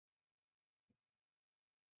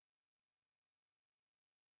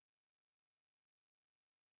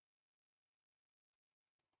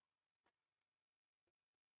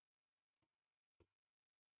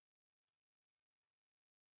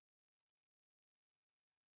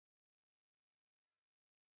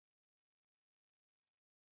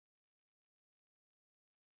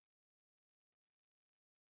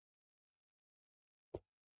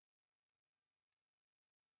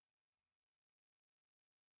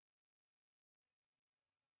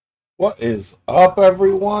What is up,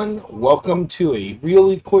 everyone? Welcome to a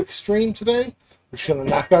really quick stream today. We're just going to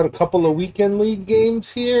knock out a couple of weekend league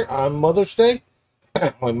games here on Mother's Day.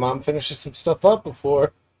 My mom finishes some stuff up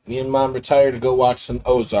before me and mom retire to go watch some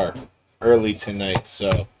Ozark early tonight.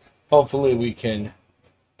 So hopefully we can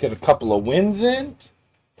get a couple of wins in.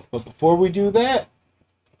 But before we do that,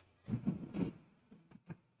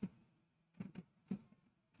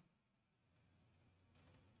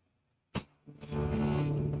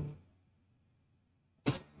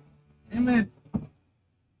 Amen.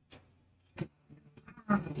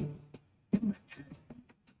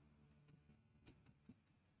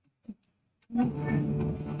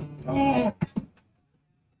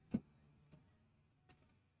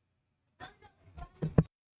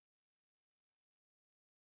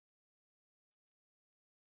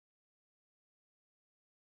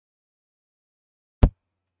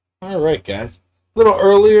 All right, guys. A little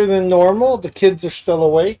earlier than normal. The kids are still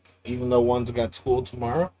awake, even though one's got school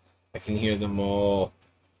tomorrow. I can hear them all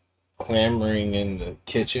clamoring in the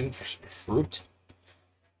kitchen for some fruit.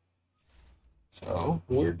 So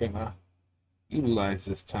we're going to utilize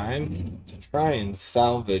this time to try and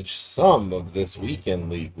salvage some of this weekend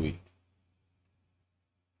league week.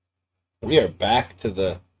 We are back to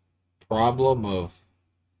the problem of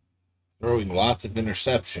throwing lots of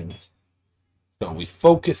interceptions. So we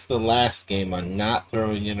focused the last game on not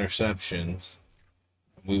throwing interceptions.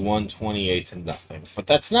 We won 28-0. But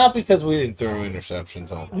that's not because we didn't throw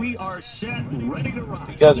interceptions on. We are set, ready to rock.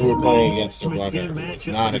 Because we're playing against the runner. It's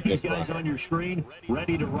not a good runner. On your screen,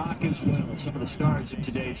 ready to rock as well. Some of the stars of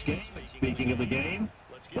today's game. Speaking of the game,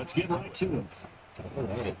 let's get right to it. All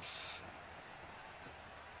right.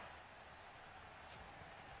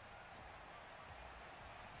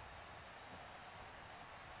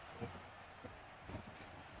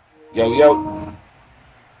 Yo, yo.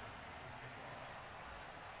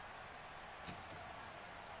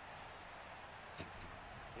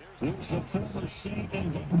 Here's the former Saint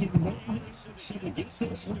and Vernon to get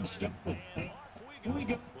this one started. Here we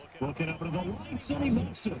go. Looking up at the lights, and he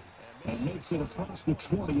makes it. And makes it across the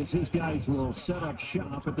 20 as his guys will set up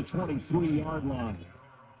shop at the 23-yard line.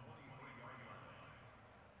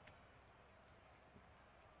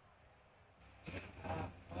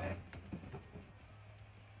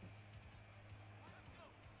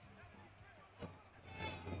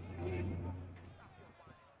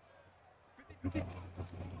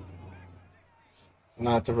 It's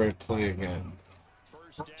not the right play again.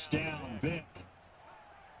 First down, Vic.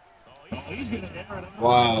 Oh, he's going to air it out.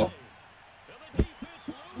 Wow.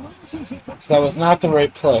 That was not the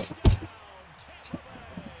right play.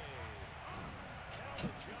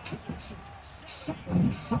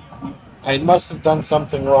 I must have done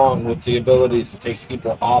something wrong with the abilities to take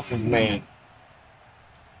people off of man.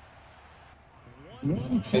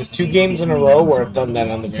 There's 2 games in a row where I've done that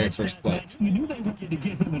on the very first play. You knew they wanted to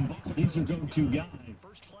get him involved. These are go-to guys.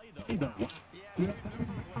 I don't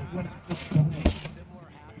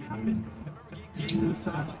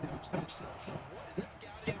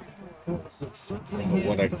know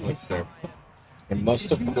what I clicked there. I must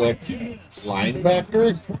have clicked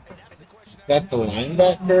linebacker. Is that the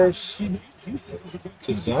linebackers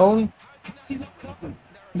to zone?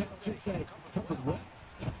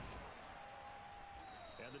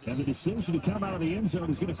 And the decision to come out of the end zone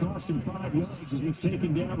is going to cost him 5 yards as he's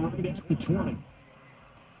taken down right at the 20.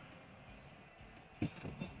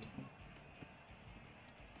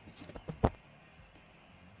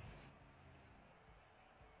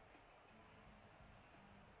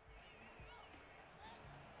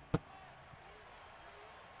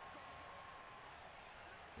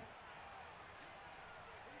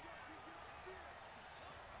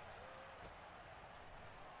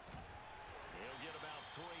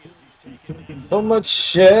 So much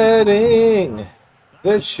shedding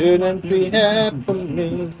that shouldn't be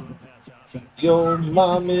happening. Your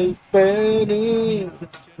mom is betting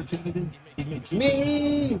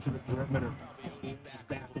me.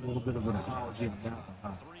 A little bit of an apology.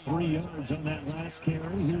 3 yards on that last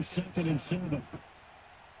carry. Here's 2nd and 7.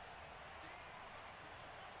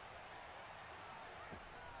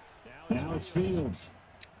 Now it's Fields.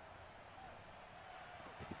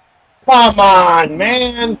 Come on,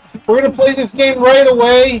 man. We're going to play this game right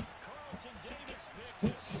away.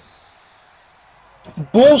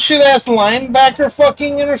 Bullshit-ass linebacker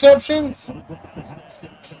fucking interceptions.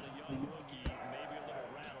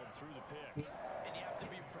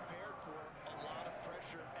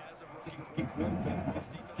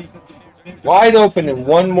 Wide open and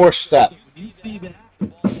one more step.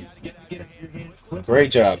 doing a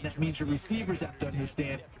great job. And that means your receivers have to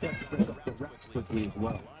understand that to break up the routes quickly as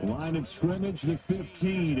well. Line of scrimmage to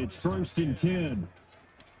 15. It's 1st and 10.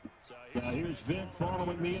 Now here's Vic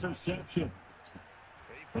following the interception.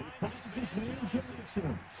 He finds his man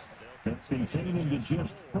Jefferson. That's contained him to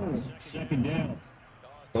just 4. 2nd down.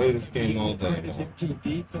 Play this game all day. To the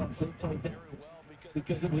defense, they played very well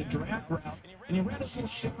because it was a drag route, and he ran a little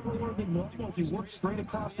shallower than normal as he worked straight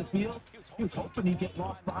across the field. He was hoping he'd get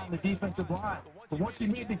lost behind the defensive line, but once he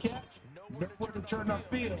made the catch, nowhere to turn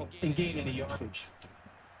upfield and gain any yardage.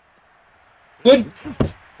 Good.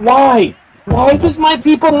 Why? Why do my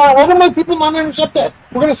people not intercept that?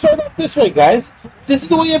 We're going to start off this way, guys. This is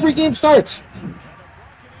the way every game starts.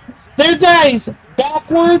 Their guys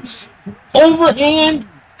backwards, overhand,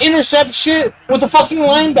 intercept shit with a fucking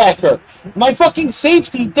linebacker. My fucking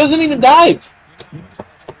safety doesn't even dive. There were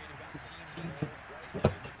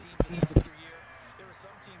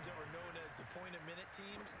some teams that were known as the point-a-minute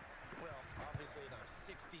teams. Well, obviously in a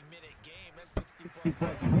 60-minute game, that's 60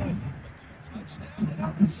 plus points. But 2 touchdowns. My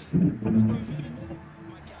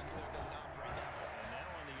calculator doesn't operate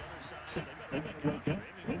that way. They might wake up.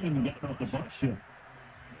 They haven't even gotten off the bus yet.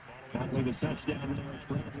 Finally, the touchdown there. It's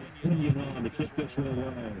Bradley on to kick this one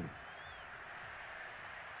away.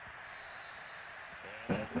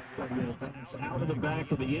 And will pass out of the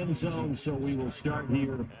back of the end zone, so we will start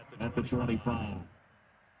here at the 25.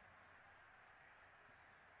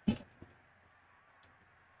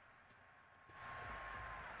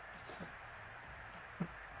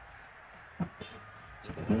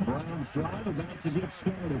 The Browns drive about to get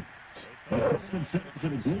started. They find themselves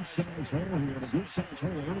in a good-sized hole here, a good-sized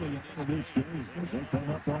hole early on in this game as they come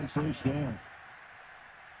up on 1st down.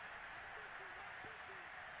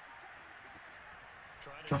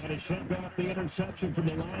 Trying to shut off the interception from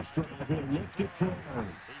the last drive. He'll lift it through.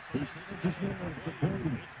 He finds his man to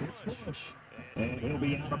Quinton. It's Bush. And he'll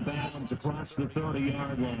be out of bounds across the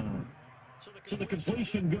 30-yard line. So the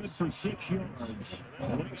completion good for 6 yards.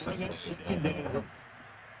 And they bring up 2nd down.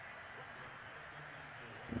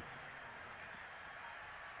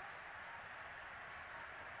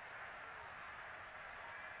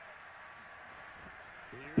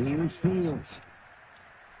 Here's Fields.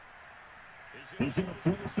 He's going to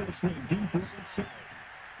force this one deep inside.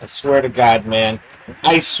 I swear to God, man.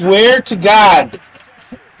 I swear to God.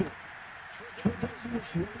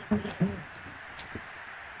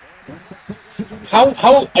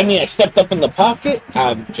 How, I mean, I stepped up in the pocket.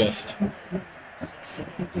 I'm just.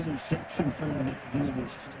 Second interception for him in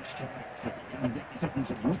his first half. I think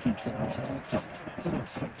he's a rookie, Charles. Just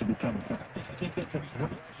start to become a fact. I think that's a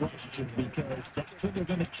great question because that's what they're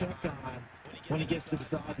going to check on when he gets to the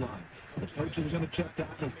sideline. The coaches are going to check on,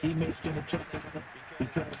 his teammates are going to check on him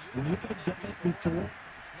because when you've done it before,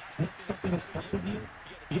 it's not something that's part of you.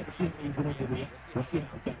 You got to see how you're going to react. We'll see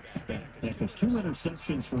how it bounces back. Yeah, because 2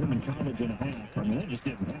 interceptions for him in college and a half. I mean, that just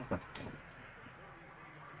didn't happen.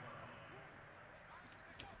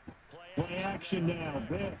 Play action now,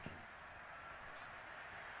 Vic.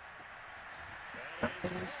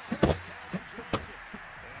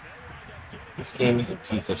 This game is a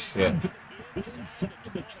piece of shit. They're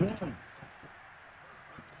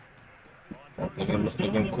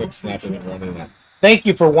going to quick snap it and run it out. Thank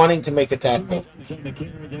you for wanting to make a tackle.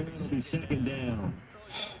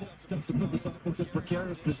 Steps to put this offense in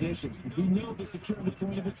precarious position. We know the secure the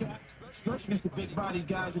point of attack, especially against the big-bodied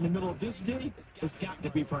guys in the middle of this day, has got to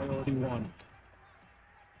be priority 1.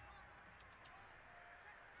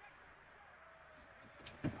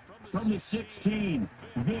 From the 16,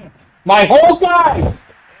 Vic. My whole guy!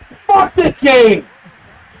 Fuck this game!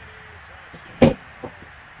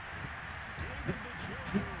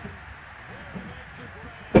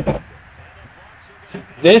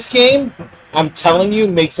 This game, I'm telling you,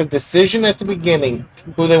 makes a decision at the beginning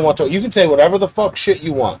who they want to. You can say whatever the fuck shit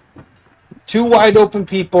you want. 2 wide open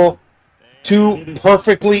people, 2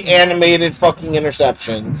 perfectly animated fucking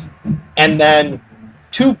interceptions, and then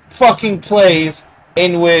 2 fucking plays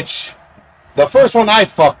in which the first one I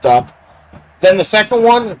fucked up, then the second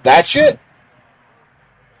one, that shit.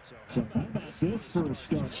 So how about this for a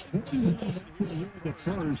start? The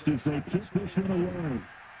first as they kick this one away.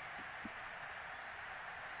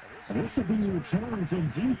 This will be returned from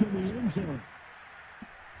deep in the end zone.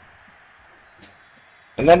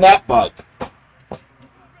 And then that bug.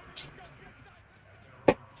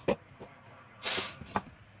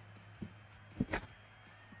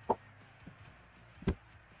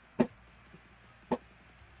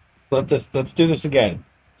 Let's do this again.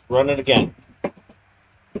 Run it again.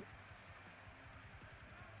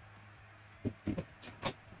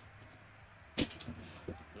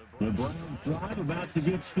 The Browns drive about to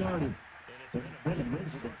get started. Do you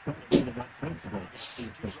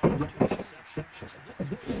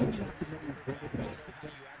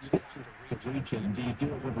do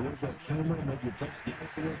it with a little bit of humor? Maybe you break the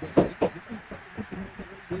ice a little bit?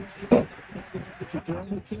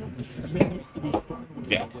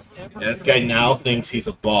 Yeah. This guy now thinks he's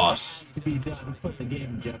a boss. To be done, he's putting the game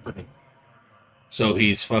in jeopardy. So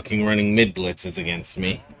he's fucking running mid blitzes against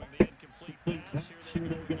me.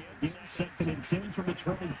 Second and 10 from the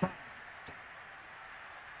 25.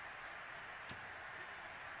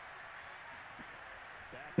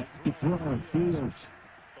 Back to throw, Fields.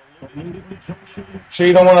 Sure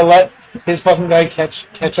you don't want to let his fucking guy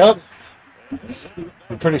catch up?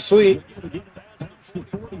 Be pretty sweet.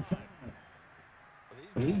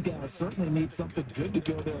 These guys certainly need something good to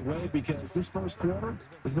go their way because this first quarter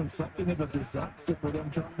has been something of a disaster for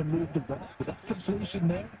them trying to move the ball. With that completion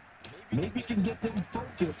there, maybe can get them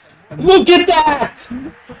focused. Look at that!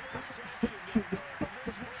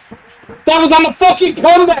 That was on the fucking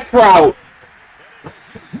comeback route!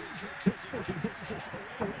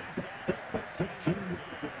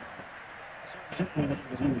 Certainly not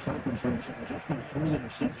what he was hoping for. Just not 3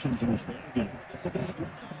 interceptions in his ball game. But there's a lot of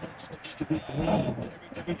to be gleaned.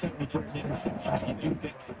 Every time you throw an interception, you do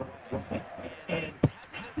things the right way. And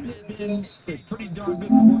hasn't it been a pretty darn good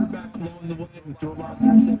quarterback along the way who threw a lot of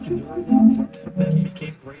interceptions early, but then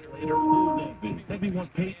became great later? That'd be one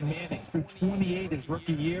Peyton Manning threw 28 his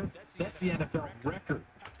rookie year. That's the NFL record.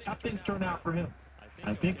 How things turn out for him?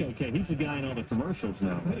 I think okay. He's a guy in all the commercials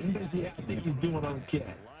now. Yeah, I think he's doing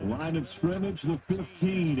okay. Line of scrimmage, the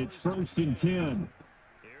 15. It's 1st and 10.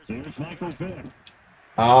 Here's Michael Vick.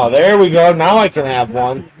 Oh, there we go. Now I can have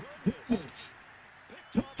one.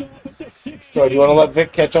 So, do you want to let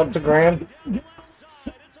Vic catch up to Graham?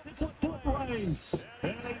 It's a foot race.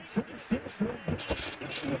 And he takes this one.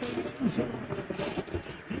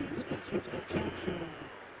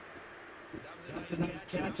 That's a nice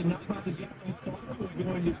catch, and not by the guy who thought it was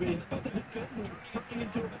going to be. But the defender tucking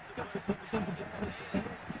into it. That's a focus on the defense's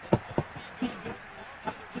hands. He goes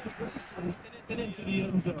out to the races and into the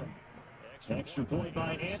end zone. Extra point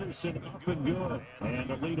by Anderson, up and good. And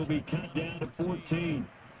the lead will be cut down to 14.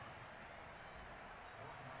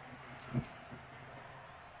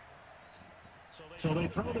 So they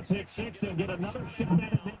throw the pick six. They'll get another shot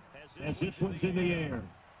at it as this one's in the air.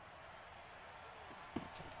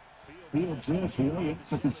 Fields this way up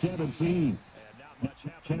at the 17. What's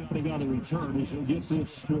happening on the return is he'll get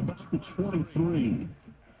this to about the 23.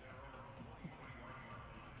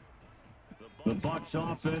 The Bucs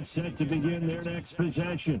offense set to begin their next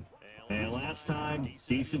possession. And last time,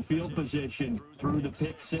 decent field position through the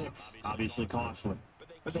pick six. Obviously costly.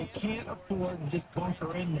 But they can't afford to just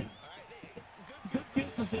bunker in there. Good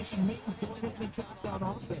field position means going in the top-down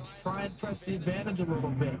offense. Try and press the advantage a little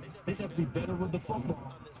bit. They just have to be better with the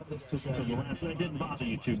football on this possession. So that didn't bother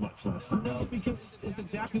you too much last time. No, because it's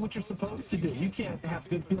exactly what you're supposed to do. You can't have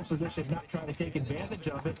good field position, not trying to take advantage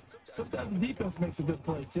of it. Sometimes the defense makes a good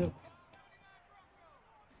play, too.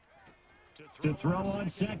 To throw on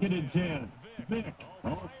 2nd and 10. Vick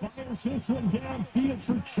fires this one downfield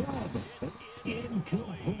for Chubb. It's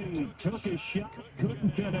incomplete. Took a shot,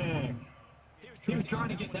 couldn't connect. He was trying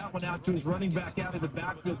to get that one out to his running back out of the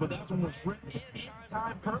backfield, but that one was written in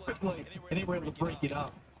time perfectly, and they were able to break it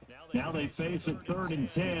up. Now they face a 3rd and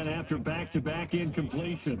 10 after back-to-back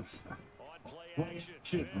incompletions. Play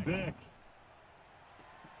action, Vick.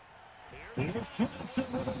 Here's Johnson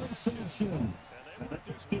with an reception.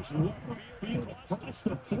 This one field across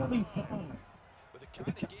the 45.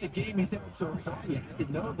 The game he's had so far, you had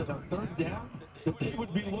to know that on 3rd down, that they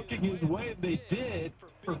would be looking his way, and they did,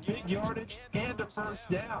 for big yardage and a 1st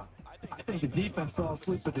down. I think the defense fell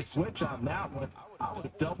asleep at the switch on that one. I would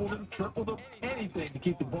have doubled him, tripled him, anything to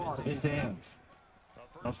keep the ball in his hands.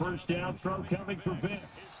 A 1st down throw coming for Vick.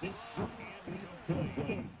 It's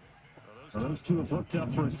 3. Those two have hooked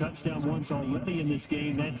up for a touchdown once already in this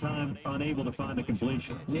game, that time unable to find a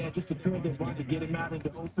completion. Yeah, it just appeared they wanted to get him out into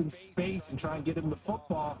open space and try and get him the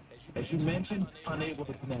football. As you mentioned, unable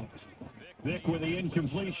to connect. Vick with the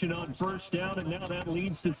incompletion on 1st down, and now that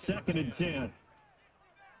leads to 2nd and 10.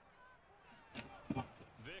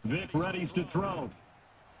 Vick readies to throw.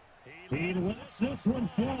 He lets this one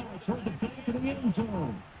fly toward the back of the end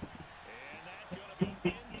zone.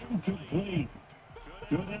 Incomplete.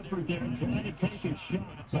 Good effort there, trying to take a shot.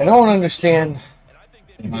 I don't understand.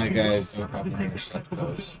 My guys don't have to intercept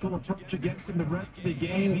those. Approach against him the rest of the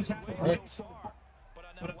game. He's had it.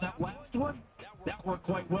 But on that last one, that worked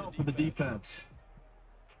quite well for the defense.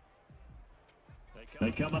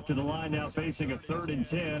 They come up to the line now facing a 3rd and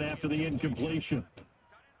 10 after the incompletion.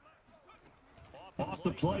 Off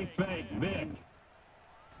the play fake, Vic.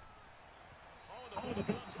 Oh, the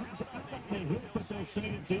Guns they hit, but they say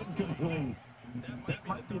it's incomplete. That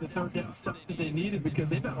might be the third down stop that they needed because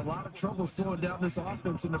they've had a lot of trouble slowing down this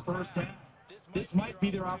offense in the first half. This might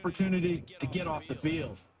be their opportunity to get off the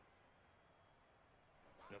field.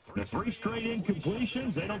 The 3 straight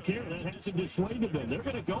incompletions, they don't care. That hasn't dissuaded them. They're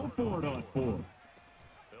going to go for it on 4.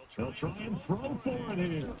 They'll try and throw for it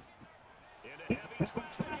here.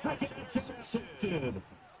 Traffic, and it's intercepted.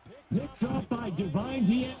 Picked off by Divine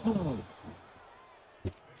Deeob.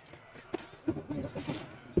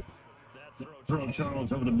 Throw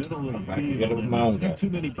Charles over the middle of the field. Too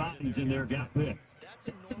many bodies in there got picked.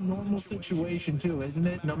 It's a normal situation too, isn't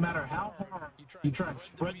it? No matter how hard you try and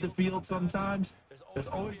spread the field sometimes, there's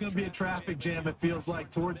always going to be a traffic jam, it feels like,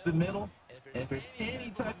 towards the middle. And if there's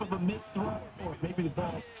any type of a missed throw, or maybe the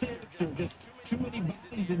ball's tipped, or just too many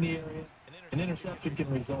bodies in the area, an interception can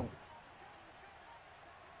result.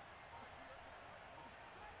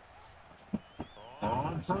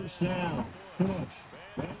 On first down, push.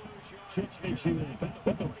 Juszczyk back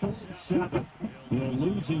at the 47. You'll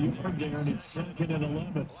lose a yard there, and it's 2nd and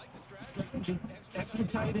 11. Strategy, extra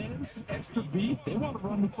tight ends, extra beef, they want to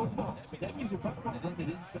run the football. That means if I want to run it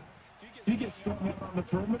inside, if you get strung out on the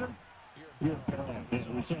perimeter, you're bad.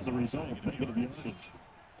 We saw the result, negative yardage.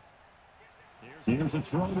 Here's a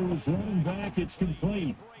throw to his running back. It's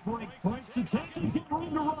complete. Breaks the tackle. He's got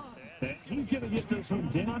room to run. And he's going to get this one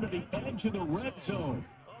down to the edge of the red zone.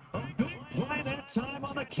 A big play that time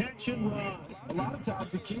on the catch and run. A lot of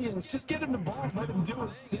times the key is just get him the ball and let him do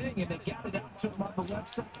his thing, and they got it out to him on the left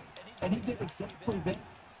side, and he did exactly that.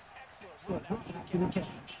 So right after the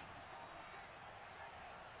catch.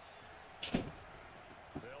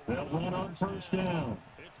 They'll run on first down.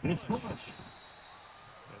 It's Bush.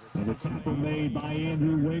 And the tackle made by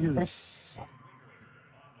Andrew Winger.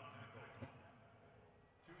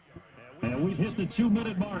 And we've hit the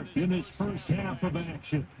 2-minute mark in this first half of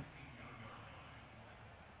action.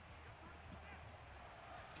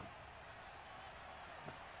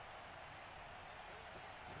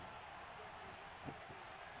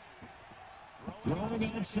 Throwing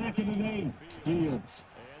on 2nd and 8. Fields.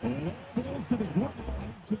 And that falls to the ground.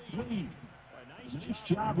 Complete. Nice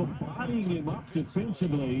job of bodying him up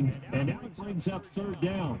defensively. And now it brings up 3rd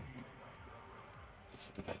down.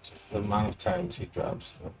 Just the amount of times he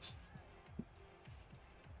drops things.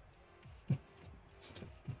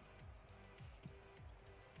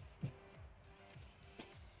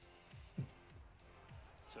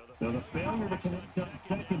 So the failure to connect on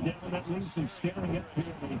 2nd down, that leaves him staring up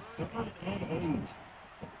here on 3rd and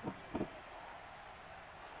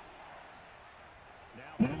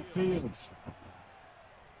 8. Now Fields.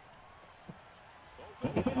 He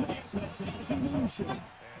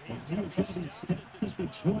was going to be stepped at the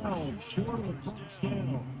 12, short of first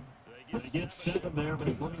down. They get 7 there, but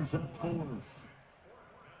it brings up 4th.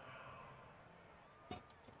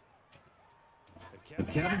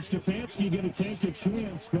 Kevin Stefanski going to take a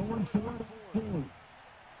chance, going for it. 4th.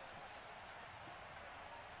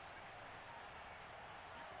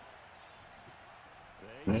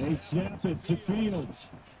 They snap it to Fields.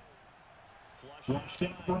 Flushed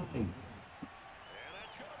out Ronnie.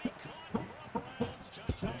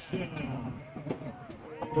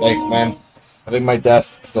 Thanks, man. I think my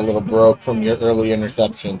desk's a little broke from your early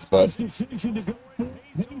interceptions, but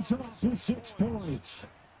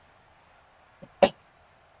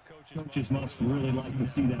coaches must really like to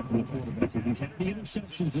see that from the quarterback. He's had the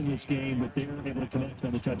interceptions in this game, but they're able to connect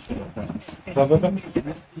on the touchdown pass.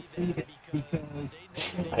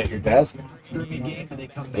 At your desk? During a game, they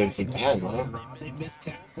come Spend back. some time, huh? They miss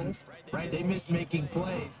tackles, right? They miss making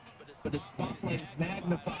plays. But the spotlight is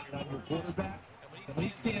magnified on your quarterback. And when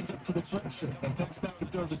he stands up to the pressure and comes back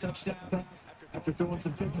and throws a touchdown pass after throwing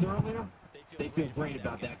some picks earlier, they feel great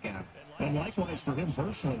about that guy. And likewise for him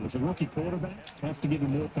personally, as a rookie quarterback, has to give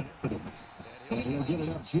him more confidence. And he'll get it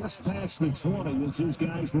up just past the 20 as his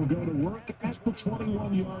guys will go to work at the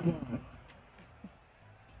 21-yard line.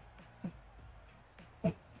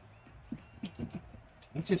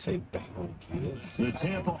 Did you just say Bengals? The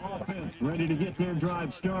Tampa offense ready to get their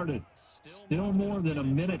drive started. Still more than a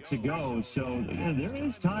minute to go, so there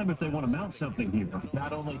is time if they want to mount something here.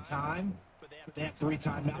 Not only time, but they have 3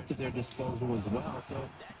 timeouts at their disposal as well. So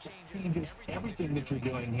that changes everything that you're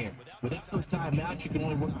doing here. Without those timeouts, you can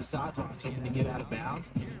only work the sidelines hoping to get out of bounds.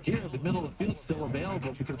 Here, the middle of the field's still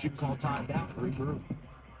available because you can call timeout and regroup.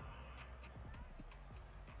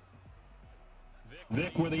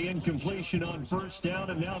 Vic with the incompletion on first down,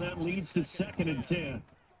 and now that leads to 2nd and 10.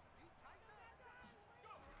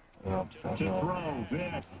 No, To throw,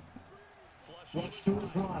 Vic. Flush to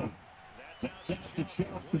his right. That's out to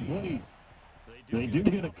Trent complete. They do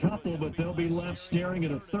get a couple, but they'll be left staring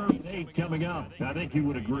at a 3rd and 8 coming up. I think you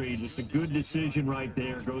would agree. Just a good decision right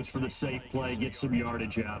there. Goes for the safe play, gets some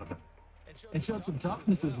yardage out of it. And showed some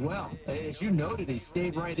toughness as well. As you noted, he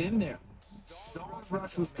stayed right in there. Saw his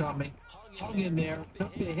rush was coming, hung in there,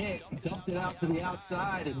 took the hit, dumped it out to the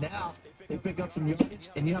outside, and now they pick up some yardage,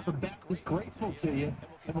 and you have a back that's grateful to you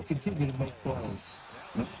and will continue to make plays.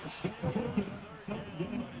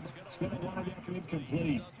 It's going to wind up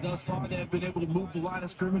incomplete. Thus far, they've been able to move the line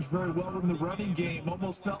of scrimmage very well in the running game.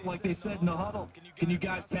 Almost felt like they said in the huddle, can you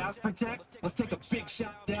guys pass protect? Let's take a big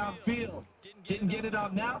shot downfield. Didn't get it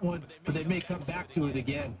on that one, but they may come back to it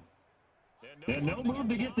again. And no move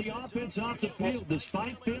to get the offense off the field.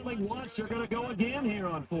 Despite failing once, they're going to go again here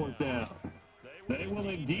on 4th down. They will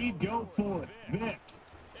indeed go for it. Vic.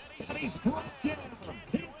 And he's brought down.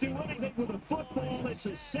 Can't do anything with a football. It's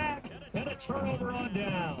a sack and a turnover on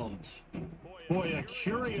downs. Boy, a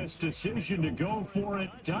curious decision to go for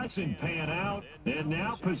it. Doesn't pan out. And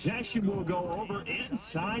now possession will go over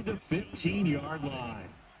inside the 15-yard line.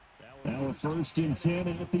 Now a 1st and 10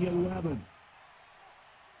 at the 11.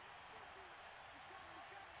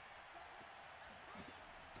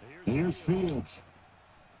 Here's Fields.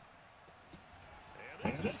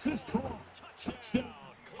 And this is caught. Touchdown.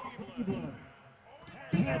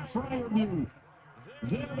 Pat Fryermuth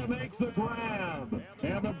there to make the grab.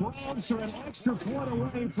 And the Browns are an extra point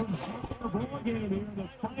away from our ball game here in the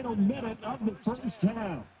final minute of the 1st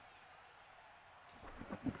half.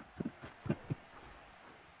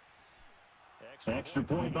 Extra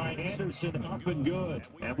point by Anderson, up and good.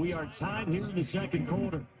 And we are tied here in the 2nd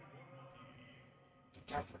quarter.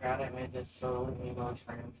 I forgot I made this so emo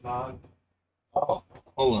trans vlog. Oh,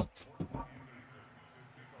 hold on.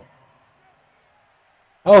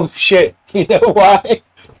 Oh shit! You know why?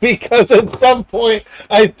 Because at some point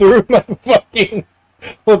I threw my fucking.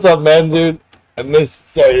 What's up, man, dude? I missed.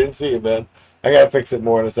 Sorry, I didn't see you, man. I gotta fix it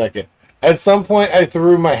more in a second. At some point I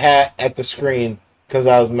threw my hat at the screen because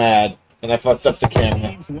I was mad and I fucked up the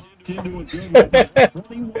camera.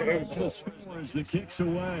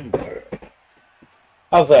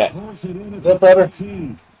 How's that? Is that better? I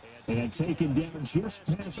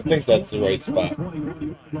think that's the right spot.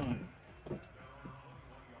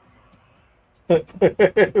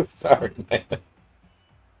 Sorry, man.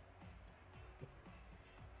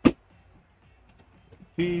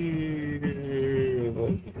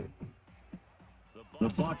 The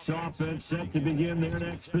Bucs offense set to begin their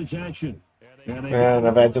next possession. Man,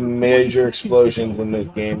 I've had some major explosions in this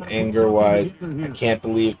game, anger-wise. I can't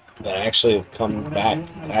believe they actually have come back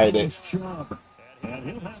and tied it.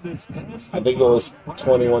 I think it was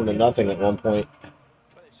 21-0 at one point.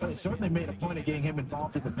 So they certainly made a point of getting him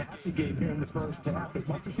involved in the passing game here in the 1st half. They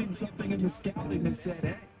must have seen something in the scouting and said,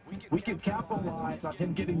 hey, we can capitalize on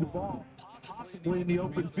him getting the ball, possibly in the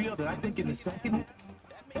open field. And I think in the 2nd half,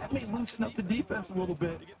 that may loosen up the defense a little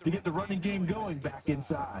bit to get the running game going back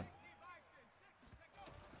inside.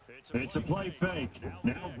 It's a play fake.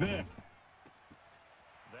 Now Vic.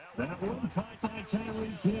 That one caught by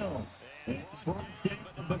Tyreek Hill. It's brought down,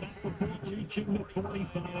 but not before reaching the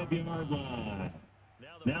 45-yard line.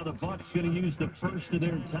 Now the Bucs going to use the first of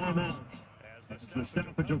their timeouts. As the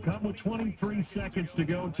stoppage will come with 23 seconds to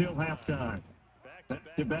go till halftime.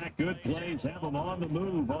 Back-to-back good plays have them on the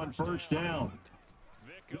move on 1st down.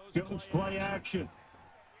 Goes play action.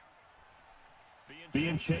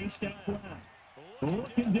 Being chased out left.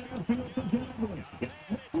 Looking downfield for Godwin.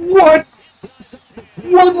 What?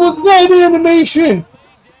 What was that animation?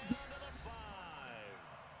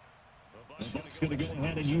 The Bucs going to go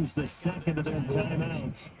ahead and use the 2nd of their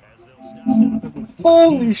timeouts.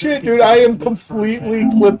 Holy shit, dude, I am completely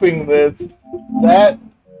clipping this. That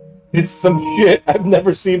is some shit I've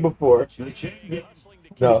never seen before.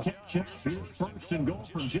 No. First and goal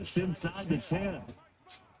from just inside the 10.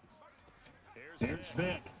 Here's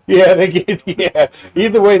Vic. Yeah, they get, yeah.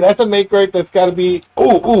 Either way, that's a make right that's got to be.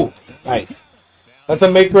 Ooh, nice. That's a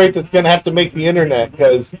make right that's gonna have to make the internet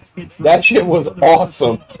because that shit was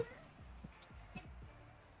awesome.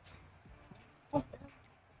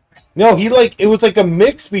 No, it was like a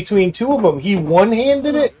mix between two of them. He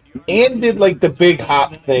one-handed it and did like the big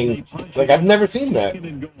hop thing. Like I've never seen that.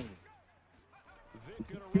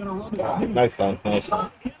 Nice done, nice. I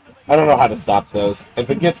don't know how to stop those. If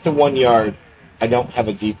it gets to 1 yard, I don't have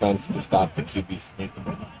a defense to stop the QB sneak.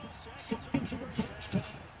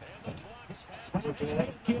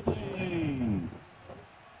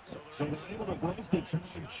 So they're able to break the time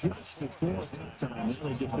just before halftime.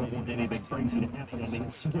 Really just don't want anything crazy to happen. I mean,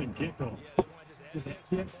 it's so ridiculous. Just hit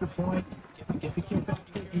the extra point, get the kickoff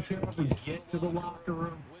taken care of, and get to the locker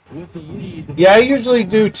room with the lead. Yeah, I usually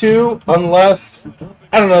do too, unless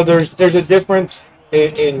I don't know. There's a difference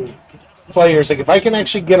in players. Like if I can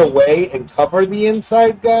actually get away and cover the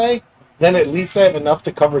inside guy, then at least I have enough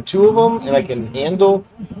to cover two of them, and I can handle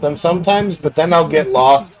them sometimes. But then I'll get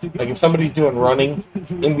lost. Like if somebody's doing running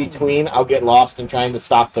in between, I'll get lost in trying to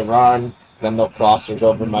stop the run. Then they'll crossers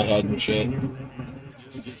over my head and shit.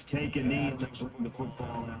 Just take a knee and then bring the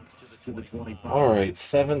football out to the 25. All right,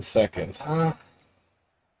 7 seconds, huh?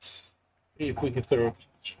 See if we can throw.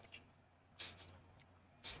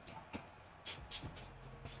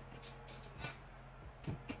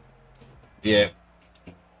 Yeah.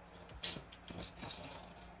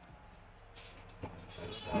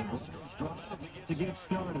 To get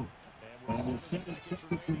started. And with 7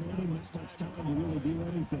 seconds remaining, this much time to really do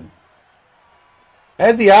anything. I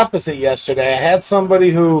had the opposite yesterday. I had somebody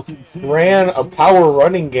who ran a power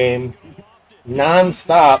running game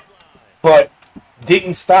nonstop, but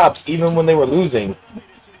didn't stop even when they were losing.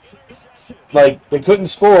 Like, they couldn't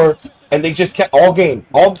score, and they just kept all game.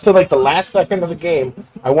 All to, like, the last second of the game.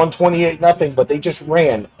 I won 28-0, but they just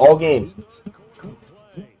ran all game.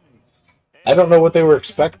 I don't know what they were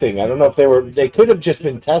expecting. I don't know if they could have just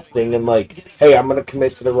been testing and, like, hey, I'm going to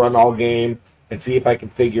commit to the run all game and see if I can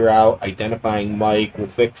figure out identifying Mike will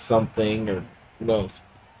fix something, or who knows.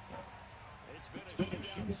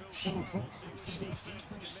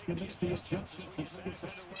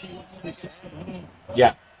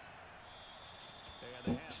 Yeah.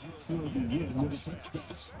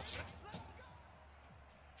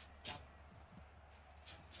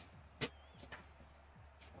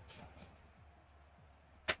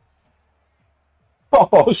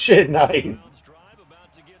 Oh shit! Nice.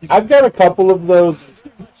 I've got a couple of those.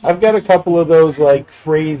 Like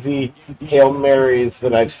crazy Hail Marys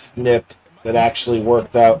that I've snipped that actually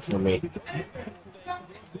worked out for me.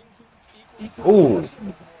 Ooh,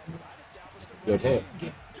 good hit.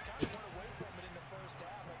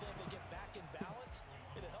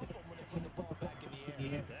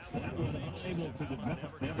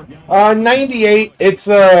 Uh, 98. It's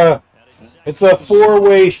a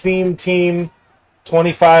 4-way theme team.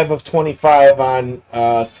 25 of 25 on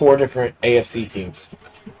 4 different AFC teams.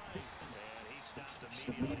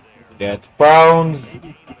 Yeah, it's Browns,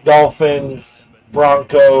 Dolphins,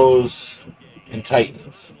 Broncos, and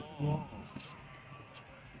Titans.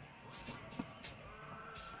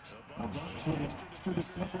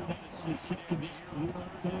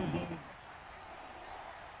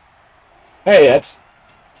 Hey, that's...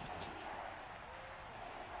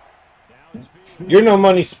 You're no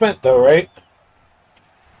money spent, though, right?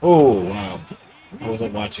 Oh, wow. I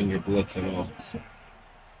wasn't watching your blitz at all.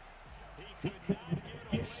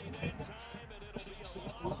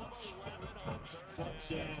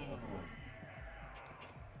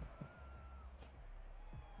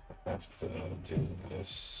 I have to do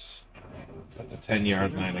this. At the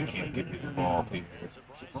 10-yard line, I can't give you the ball here.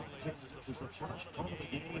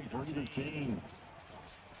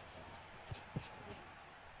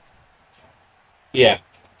 Yeah.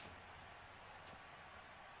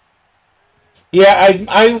 Yeah,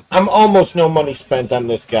 I'm almost no money spent on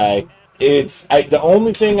this guy. The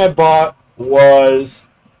only thing I bought was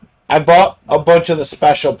I bought a bunch of the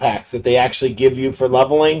special packs that they actually give you for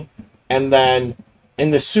leveling, and then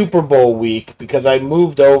in the Super Bowl week, because I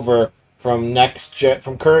moved over from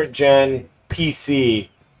current gen PC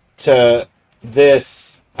to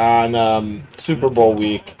this on Super Bowl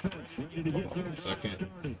week. Hold on a second.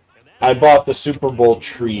 I bought the Super Bowl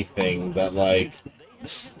tree thing that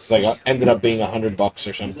ended up being $100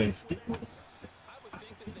 or something.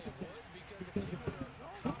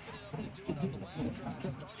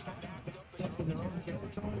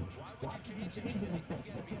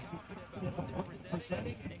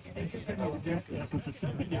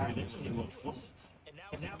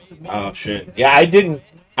 Oh shit! Yeah,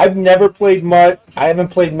 I've never played MUT. I haven't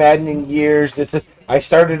played Madden in years. I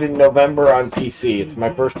started in November on PC. It's my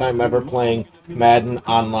first time ever playing Madden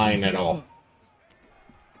online at all.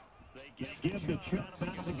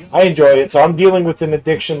 I enjoy it, so I'm dealing with an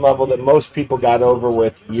addiction level that most people got over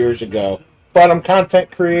with years ago. But I'm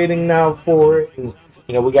content creating now for it, and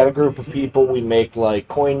we got a group of people. We make like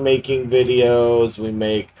coin making videos. We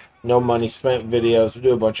make no money spent videos. We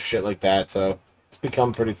do a bunch of shit like that. So it's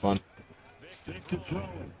become pretty fun.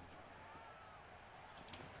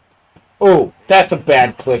 Oh, that's a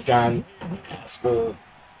bad click on. Asshole.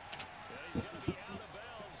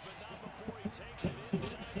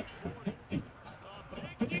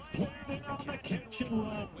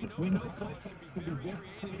 very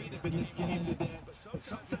creative in this game today. But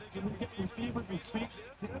sometimes when we get receivers who speak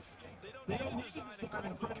this, they don't need to decide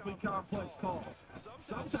incredibly complex calls.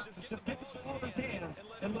 Sometimes it's just get the ball in his hands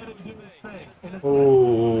and let him do his thing. And it's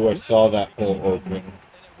Oh, I saw that hole open.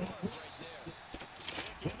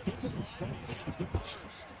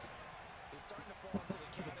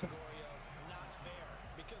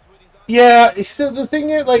 Yeah, so the thing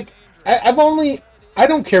is, like, I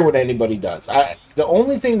don't care what anybody does. The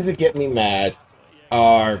only things that get me mad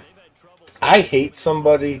are, I hate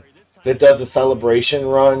somebody that does a celebration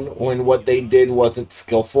run when what they did wasn't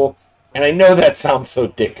skillful. And I know that sounds so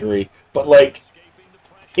dickery, but, like,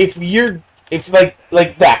 if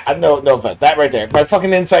like that, no offense, that right there, my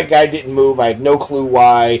fucking inside guy didn't move, I have no clue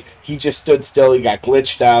why, he just stood still, he got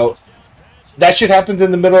glitched out. That shit happens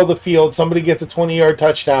in the middle of the field, somebody gets a 20-yard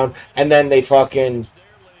touchdown, and then they fucking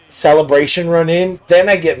celebration run in, then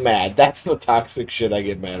I get mad. That's the toxic shit I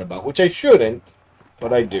get mad about, which I shouldn't,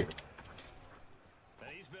 but I do.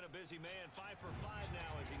 He's been a busy man, 5 for 5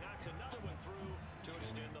 now as he knocks another one through to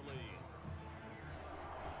extend the lead.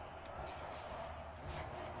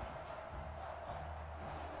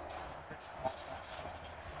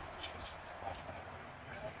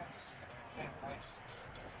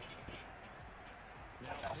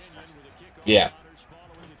 Yeah.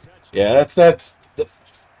 Yeah, that's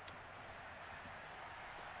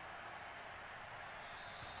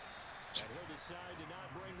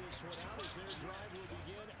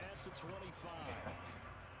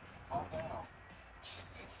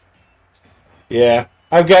yeah,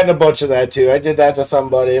 I've gotten a bunch of that too. I did that to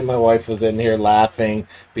somebody, and my wife was in here laughing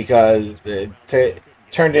because it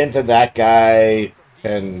turned into that guy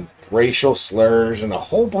and racial slurs and a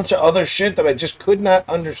whole bunch of other shit that I just could not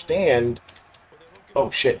understand. Oh,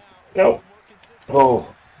 shit. No.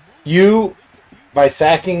 Oh. You, by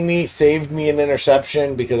sacking me, saved me an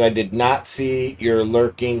interception because I did not see your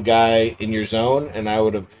lurking guy in your zone, and I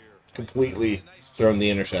would have completely thrown the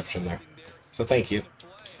interception there. So thank you.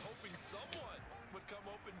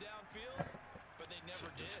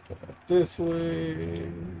 This way.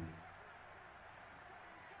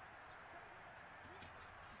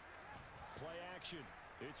 Play action.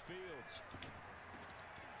 It's Fields.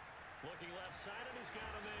 Looking left side, and he's got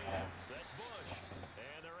a man. That's Bush.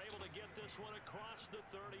 And they're able to get this one across the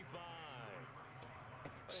 35.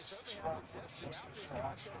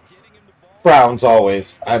 Browns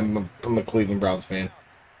always. I'm a Cleveland Browns fan.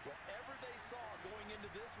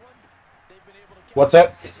 What's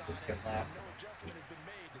that?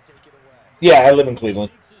 Yeah, I live in Cleveland.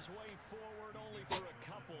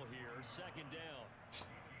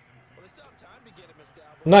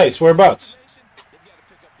 Nice. Whereabouts?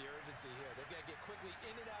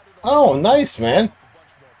 Oh, nice, man.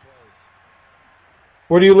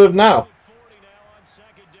 Where do you live now?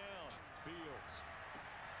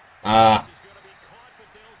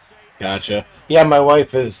 Gotcha. Yeah, my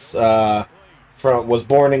wife is was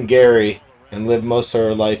born in Gary and lived most of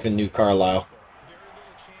her life in New Carlisle.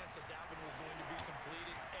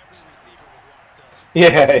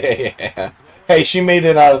 Yeah. Hey, she made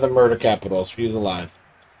it out of the murder capital. She's alive.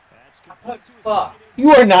 Fuck.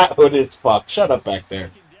 You are not hood as fuck. Shut up back there.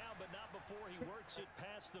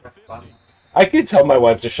 I can tell my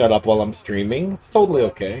wife to shut up while I'm streaming. It's totally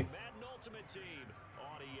okay.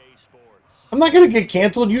 I'm not going to get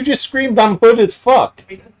canceled. You just screamed I'm hood as fuck.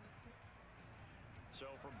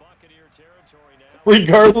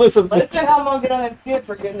 Regardless of Let's see how long I'm gonna get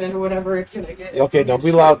for getting into whatever it's gonna get. Okay, don't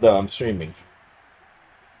be loud though. I'm streaming.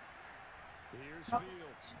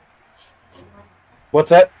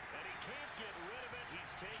 What's that?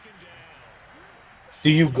 Do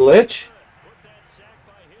you glitch?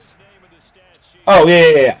 Oh,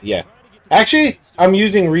 yeah. Actually, I'm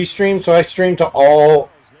using Restream, so I stream to all...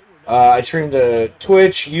 I stream to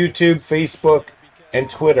Twitch, YouTube, Facebook, and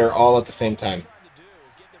Twitter all at the same time.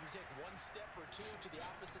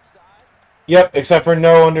 Yep, except for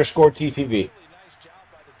no_TTV.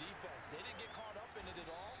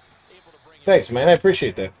 Thanks, man. I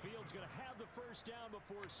appreciate that.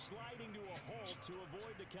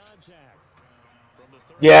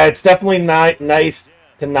 Yeah, it's definitely not nice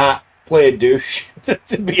to not play a douche,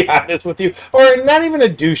 to be honest with you. Or not even a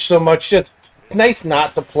douche so much, just nice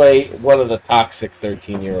not to play one of the toxic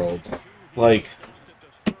 13-year-olds. Like,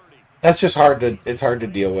 that's just it's hard to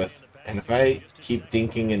deal with. And if I keep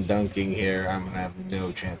dinking and dunking here, I'm going to have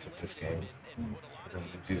no chance at this game. I'm going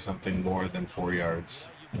to do something more than 4 yards.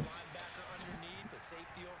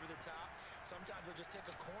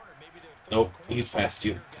 Nope, he's past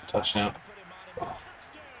you. Touchdown. Oh.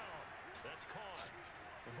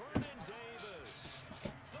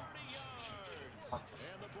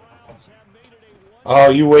 Oh,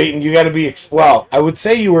 you waiting? You got to be well. I would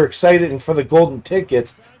say you were excited for the golden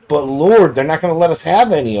tickets, but Lord, they're not going to let us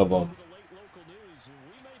have any of them.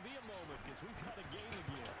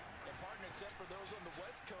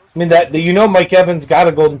 I mean that you know Mike Evans got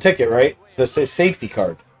a golden ticket, right? The safety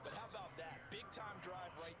card. But how about that? Big time drive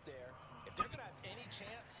right there. If they're going to have any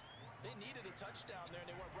chance, they needed a touchdown there, and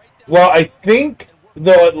they went right down. Well, I think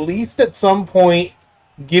they'll at least at some point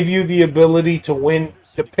give you the ability to win,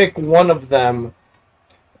 to pick one of them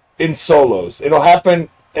in solos. It'll happen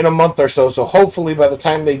in a month or so, so hopefully by the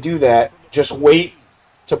time they do that, just wait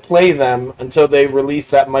to play them until they release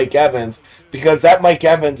that Mike Evans, because that Mike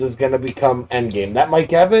Evans is going to become endgame. That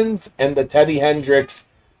Mike Evans and the Teddy Hendricks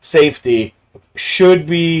safety should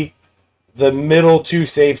be the middle two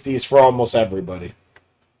safeties for almost everybody.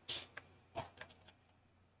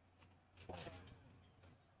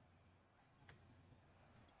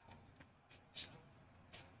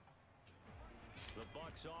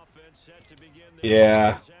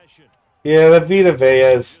 Yeah. Yeah, the Vita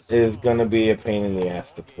Vea is going to be a pain in the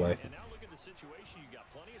ass to play.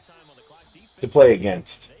 To play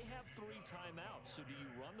against. They have 3 timeouts, so do you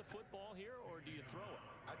run the football here or do you throw it?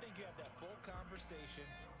 I think you have that full conversation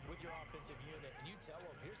with your offensive unit, and you tell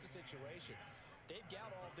them, here's the situation. They've got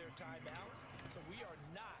all their timeouts, so we are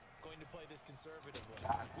not going to play this conservatively.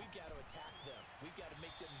 We've got to attack them. We've got to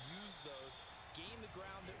make them use those, gain the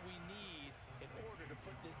ground that we need in order to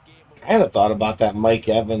put this game away. I kind of thought about that Mike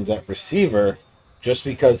Evans at receiver just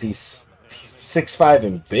because he's 6'5"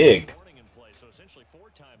 and big.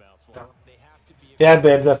 Yeah,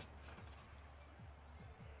 babe.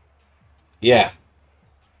 Yeah.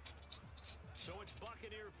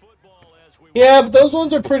 Yeah, but those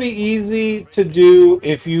ones are pretty easy to do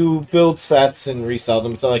if you build sets and resell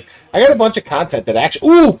them. So, like, I got a bunch of content that actually...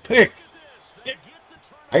 Ooh, pick!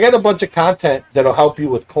 I got a bunch of content that'll help you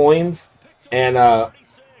with coins. And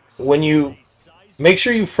when you... Make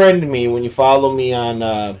sure you friend me when you follow me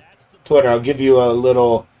on Twitter. I'll give you a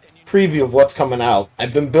little preview of what's coming out.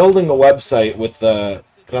 I've been building a website with the...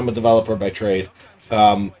 Because I'm a developer by trade.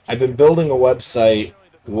 I've been building a website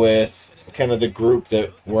with kind of the group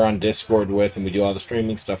that we're on Discord with and we do all the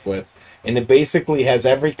streaming stuff with. And it basically has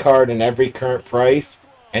every card and every current price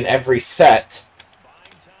and every set.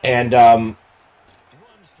 And, no,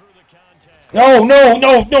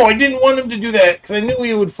 I didn't want him to do that because I knew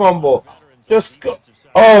he would fumble. Just go.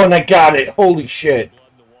 Oh, and I got it. Holy shit.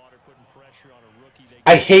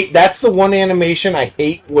 I hate, that's the one animation I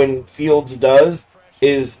hate when Fields does,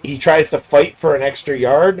 is he tries to fight for an extra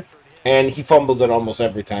yard, and he fumbles it almost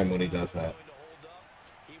every time when he does that.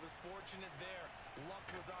 He was fortunate there. Luck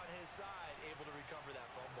was on his side, able to recover that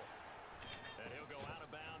fumble. And he'll go out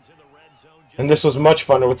of bounds in the red zone. And this was much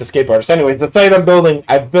funner with the escape artist. Anyways, the site I'm building,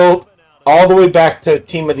 I've built all the way back to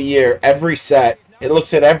Team of the Year, every set. It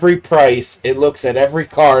looks at every price. It looks at every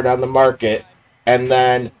card on the market. And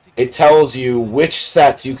then it tells you which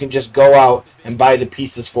sets you can just go out and buy the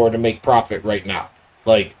pieces for to make profit right now.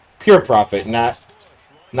 Like, pure profit, not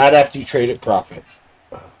after you trade at profit.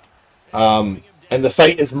 And the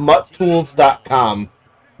site is mutttools.com.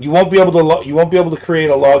 You won't be able to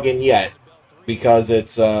create a login yet because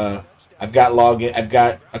it's I've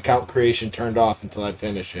got account creation turned off until I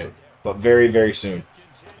finish it, but very, very soon.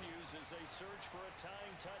 Continues as they search for a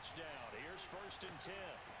tying touchdown. Here's 1st and 10.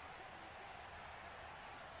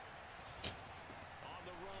 On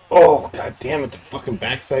the run. Oh, god damn it, the fucking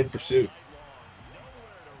backside pursuit.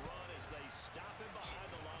 Nowhere to run as they stop him behind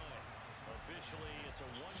the line. Officially, it's a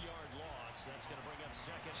 1-yard loss. That's going to bring up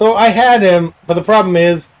 2nd. So I had him, but the problem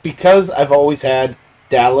is, because I've always had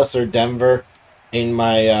Dallas or Denver in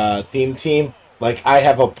my theme team, like, I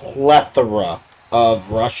have a plethora of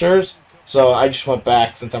rushers, so I just went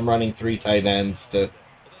back, since I'm running 3 tight ends, to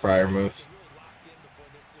Freiermuth.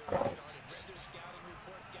 An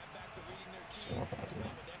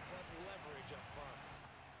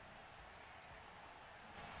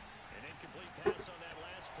incomplete pass on that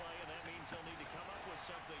last play, and that means they'll need to come up with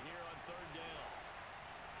something here on 3rd down.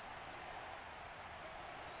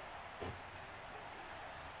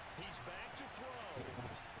 He's back to throw.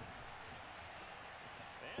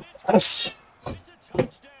 And Yes. it's a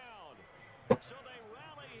touchdown. So they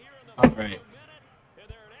rally here in the All final right. minute, and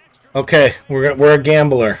they're an extra. Okay, we're a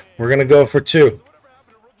gambler. We're gonna go for 2. So whatever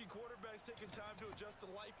happened to rookie quarterbacks taking time to adjust to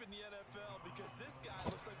life in the NFL? Because this guy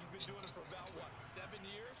looks like he's been doing it for about, 7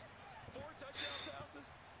 years? 4 touchdown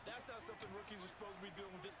passes? That's not something rookies are supposed to be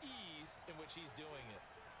doing with the ease in which he's doing it.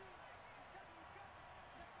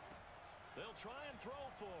 They'll try and throw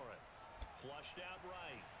for it. Flushed out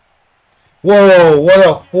right. Whoa, what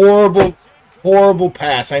a horrible, horrible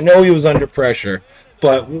pass. I know he was under pressure,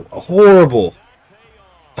 but horrible.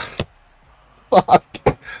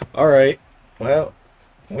 Fuck. All right. Well.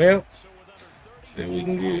 See what we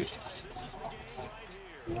can do.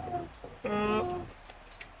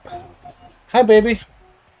 Hi, baby.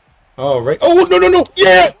 All right. Oh, no.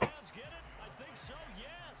 Yeah.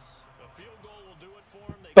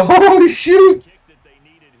 Oh, shoot.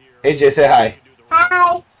 AJ, say hi.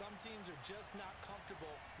 Hi.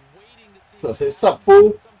 So say, sup,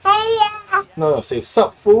 fool? Hey. No, say,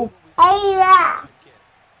 sup, fool? Hey.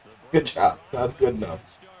 Good job. That's good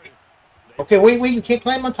enough. Okay, wait. You can't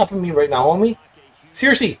climb on top of me right now, homie.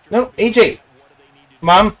 Seriously. No, AJ.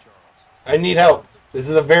 Mom, I need help. This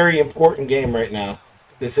is a very important game right now.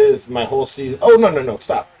 This is my whole season. Oh, no.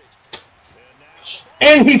 Stop.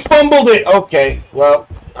 And he fumbled it. Okay. Well,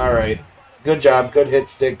 all right. Good job. Good hit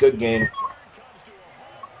stick. Good game.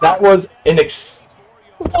 That was an Dude,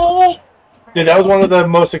 that was one of the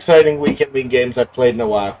most exciting weekend league games I've played in a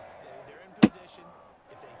while.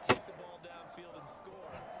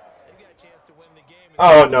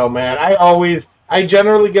 Oh, no, man. I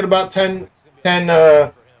generally get about 10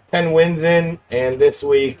 wins in, and this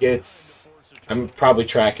week I'm probably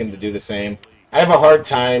tracking to do the same. I have a hard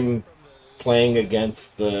time playing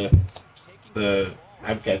against it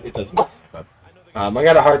doesn't matter. I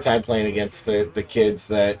got a hard time playing against the kids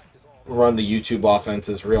that run the YouTube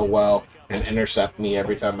offenses real well and intercept me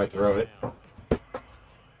every time I throw it.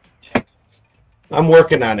 I'm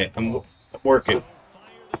working on it. I'm working.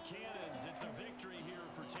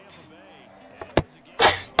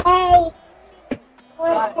 Hey.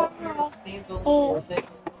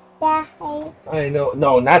 I know.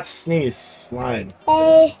 No, not sneeze. Slide.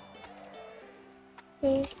 Hey.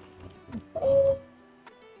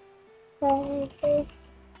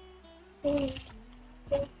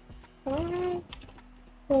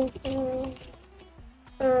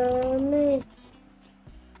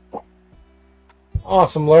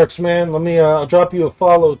 Awesome, Lurks, man. Let me I'll drop you a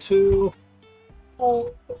follow too.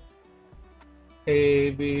 A,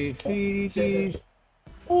 B, C, D,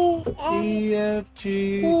 E, F,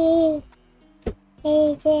 G. Let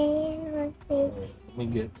me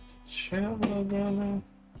get channel down there.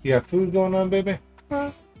 You got food going on, baby?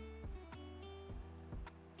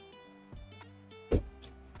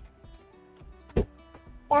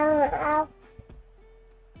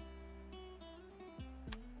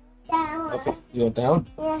 Okay, you want down?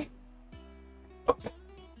 Yeah. Okay.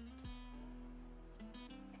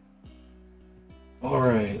 All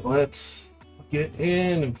right, let's get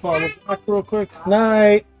in and follow back real quick.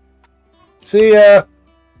 Night. See ya.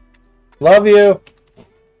 Love you.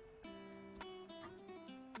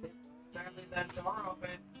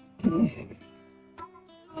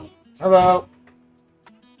 Hello.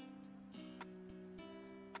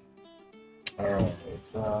 All right.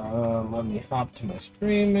 Let me hop to my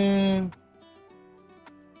streaming.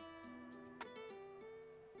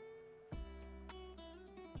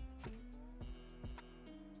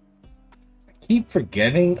 Keep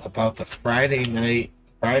forgetting about the Friday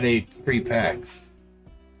free packs.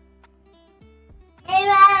 Hey,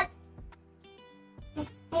 Mom.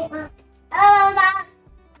 Hey, Mom. Oh, Mom.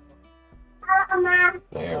 Oh, Mom.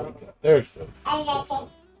 There we go. There's the.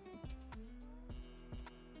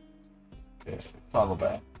 Okay, follow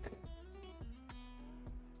back.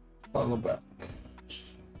 Follow back.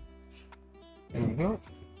 There we go.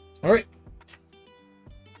 All right.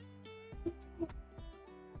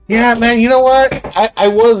 Yeah, man, you know what? I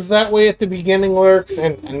was that way at the beginning, Lurks,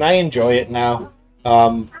 and I enjoy it now.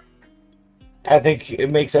 I think it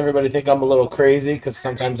makes everybody think I'm a little crazy because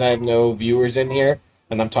sometimes I have no viewers in here,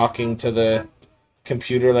 and I'm talking to the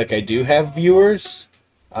computer like I do have viewers.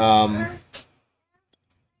 But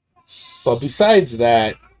besides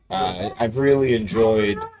that, I've really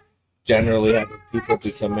enjoyed generally having people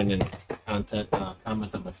to come in and comment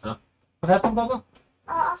on my stuff. What happened, Bubba?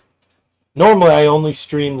 Normally, I only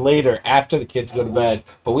stream later after the kids go to bed,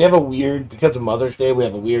 but we have because of Mother's Day, we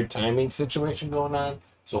have a weird timing situation going on.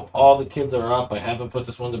 So all the kids are up. I haven't put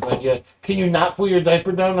this one to bed yet. Can you not pull your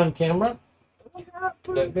diaper down on camera?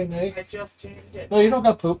 That'd be nice. I just changed it. No, you don't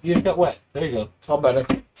got poop. You got wet. There you go. It's all better.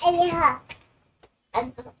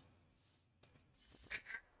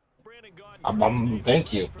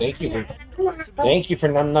 Thank you. Thank you for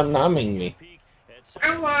numbing me.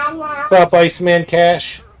 What's up, Iceman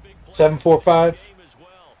Cash? 745.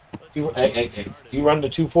 Do you run the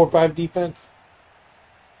 245 defense?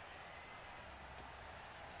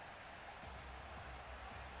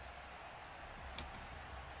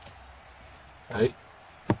 Hey.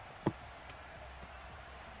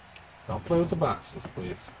 Don't play with the boxes,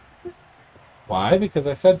 please. Why? Because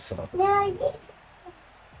I said so.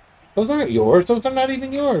 Those aren't yours. Those are not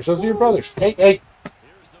even yours. Those are your brother's. Hey.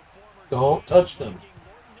 Don't touch them.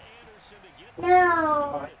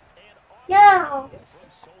 No. No.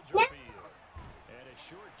 No.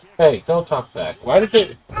 Hey, don't talk back. Why did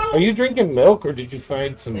they... Are you drinking milk or did you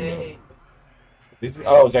find some milk?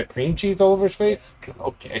 Oh, is that cream cheese all over his face?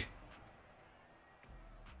 Okay.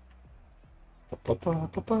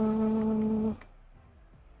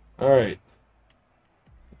 Alright.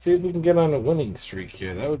 Let's see if we can get on a winning streak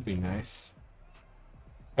here. That would be nice.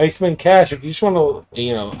 Iceman Cash, if you just want to,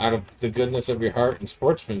 you know, out of the goodness of your heart and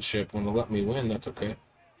sportsmanship, want to let me win, that's okay.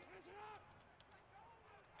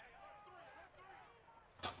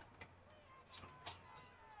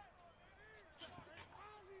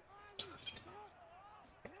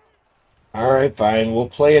 Alright, fine. We'll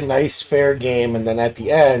play a nice, fair game, and then at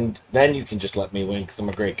the end, then you can just let me win, because I'm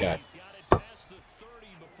a great guy.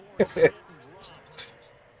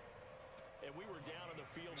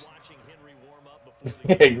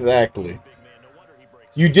 Exactly.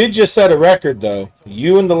 You did just set a record, though.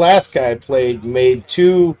 You and the last guy made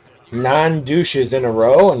 2 non-douches in a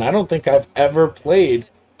row, and I don't think I've ever played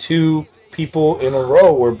 2 people in a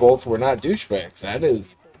row where both were not douchebags.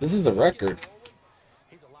 This is a record.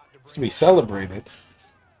 It's to be celebrated.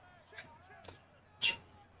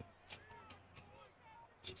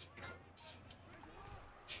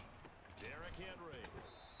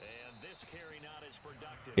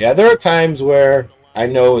 Yeah, there are times where I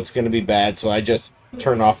know it's going to be bad, so I just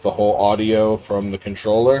turn off the whole audio from the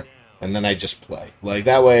controller, and then I just play. Like,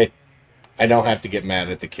 that way, I don't have to get mad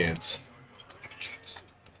at the kids.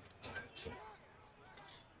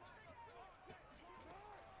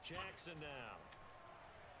 Jackson now.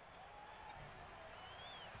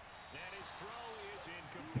 And his throw is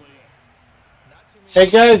incomplete. Hey,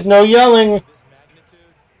 guys, no yelling. This magnitude,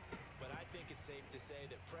 but I think it's safe to say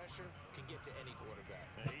that pressure can get to any quarterback.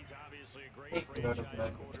 He's obviously a great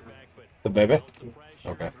franchise quarterback, but The baby? the pressure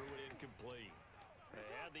Okay. threw it incomplete. They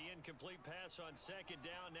had the incomplete pass on second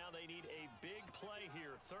down. Now they need a big play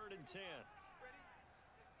here, 3rd and 10.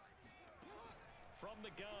 From the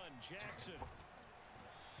gun, Jackson.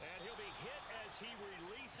 And he'll be hit as he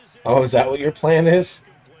releases it. Oh, is that what your plan is?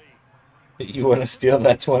 You want to steal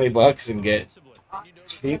that $20 and get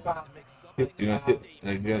sheets? You want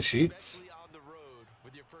to go sheets? On the road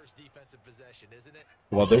with your first defensive possession, isn't it?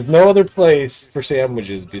 Well, there's no other place for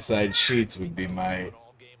sandwiches besides sheets would be my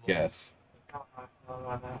guess.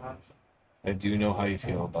 I do know how you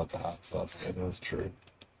feel about the hot sauce. That is true.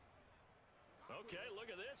 Okay, look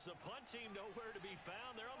at this. The punt team nowhere to be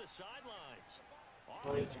found. They're on the sidelines.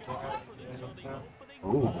 Offense going for this on the opening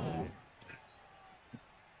Ooh. drive.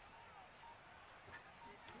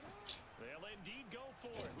 They'll indeed go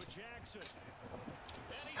for it with Jackson.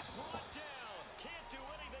 And he's brought down. Can't do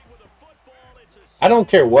anything with a football. It's a I don't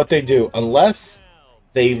care what they do unless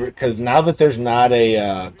they, because now that there's not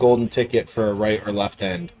a golden ticket for a right or left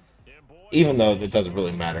end, even though it doesn't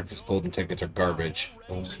really matter because golden tickets are garbage.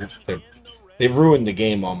 They ruined the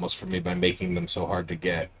game almost for me by making them so hard to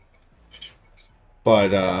get.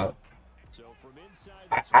 But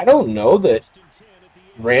I don't know that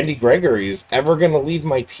Randy Gregory is ever going to leave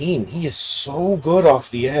my team. He is so good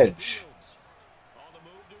off the edge. on the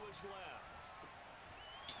move to his left.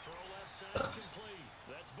 Throw left side complete.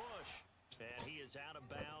 That's Bush. And he is out of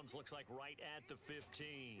bounds. Looks like right at the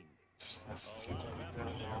 15. A lot of effort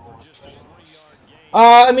in there for just a 3-yard gain.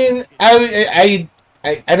 I mean,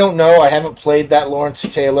 I don't know. I haven't played that Lawrence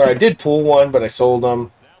Taylor. I did pull one, but I sold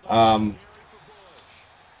him.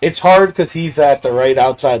 It's hard because he's at the right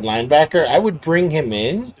outside linebacker. I would bring him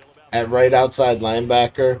in at right outside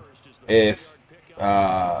linebacker if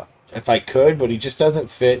I could, but he just doesn't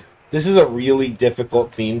fit. This is a really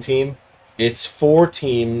difficult theme team. It's 4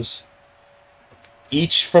 teams,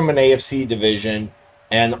 each from an AFC division,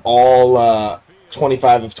 and all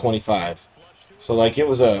 25 of 25. So, like, it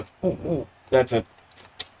was a... that's a...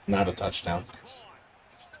 not a touchdown.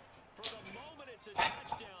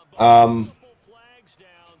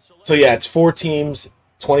 So, yeah, it's 4 teams,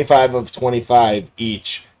 25 of 25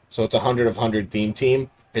 each. So, it's a 100 of 100 theme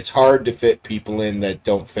team. It's hard to fit people in that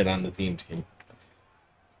don't fit on the theme team.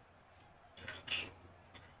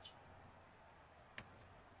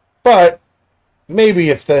 But maybe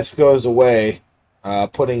if this goes away,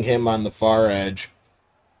 putting him on the far edge,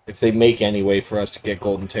 if they make any way for us to get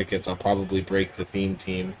golden tickets, I'll probably break the theme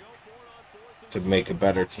team to make a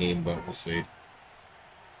better team, but we'll see.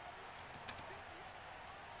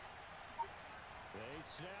 They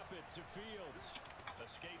snap it to Fields.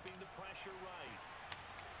 Escaping the pressure right.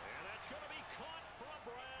 And that's going to be caught for a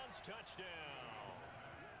Browns touchdown.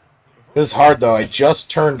 This is hard, though. I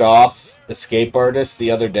just turned off Escape Artist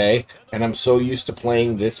the other day, and I'm so used to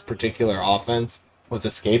playing this particular offense with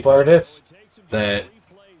escape artists that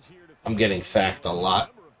I'm getting sacked a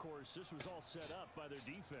lot.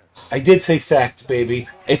 I did say sacked, baby.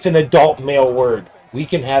 It's an adult male word. We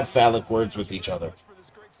can have phallic words with each other.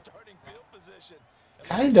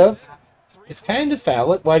 Kind of. It's kind of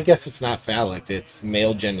phallic. Well, I guess it's not phallic. It's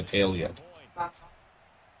male genitalia.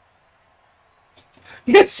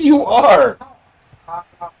 Yes, you are.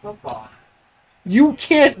 You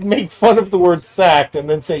can't make fun of the word sacked and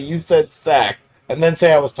then say you said sacked and then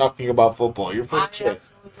say I was talking about football. You're full of shit.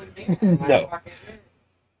 No.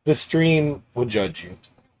 The stream will judge you.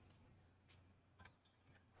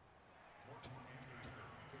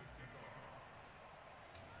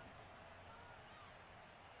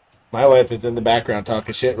 My wife is in the background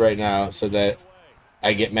talking shit right now so that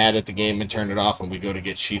I get mad at the game and turn it off and we go to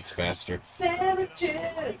get sheets faster. Sandwiches.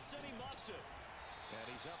 And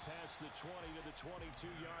he's up past the 20 to the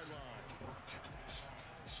 22-yard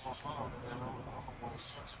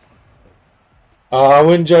line. I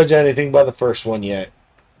wouldn't judge anything by the first one yet.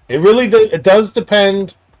 It really it does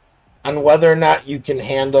depend on whether or not you can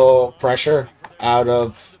handle pressure out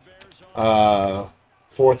of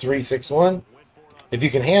 4-3-6-1. If you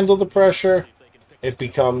can handle the pressure, it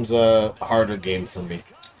becomes a harder game for me.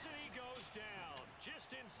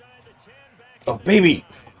 Oh, baby!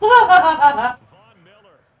 Von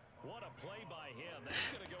Miller. What a play by him. That's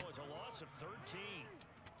going to go as a loss of 13.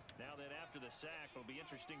 Now then, after the sack, it'll be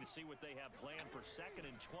interesting to see what they have planned for 2nd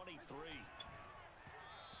and 23.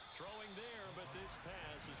 Throwing there, but this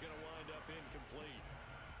pass is going to wind up incomplete.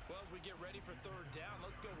 Well, as we get ready for 3rd down,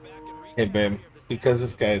 let's go back and read. Hey, babe. Because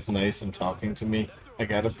this guy's nice and talking to me, I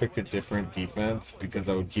gotta pick a different defense because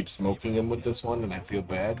I would keep smoking him with this one and I feel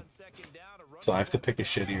bad. So I have to pick a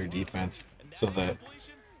shittier defense so that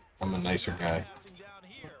I'm a nicer guy.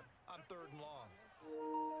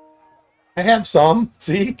 I have some.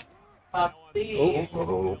 See? Oh.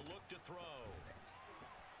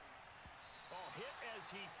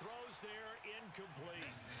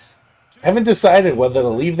 I haven't decided whether to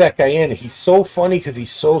leave that guy in. He's so funny because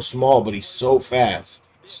he's so small, but he's so fast.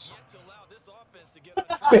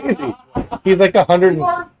 Baby, he's like 100. You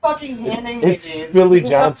are fucking handing me It's these. Billy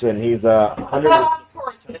Johnson. He's 100.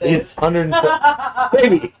 He's 100.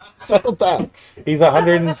 Baby, settle down. He's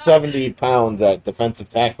 170 pounds at defensive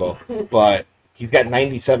tackle, but he's got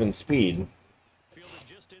 97 speed.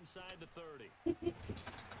 Just inside the 30.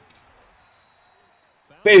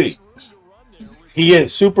 Baby, he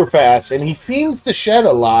is super fast, and he seems to shed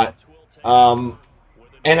a lot. And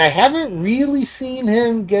I haven't really seen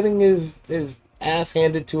him getting his ass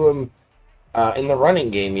handed to him in the running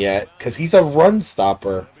game yet, because he's a run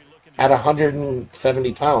stopper at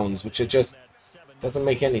 170 pounds, which it just doesn't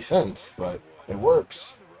make any sense, but it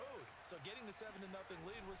works. So getting the 7-0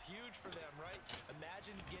 lead was huge for them, right?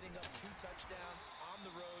 Imagine getting up 2 touchdowns on the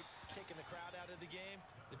road, taking the crowd out of the game.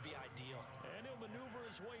 It'd be ideal. And he'll maneuver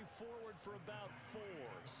his way forward for about 4.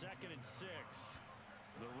 2nd and 6.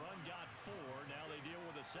 The run got 4. Now they deal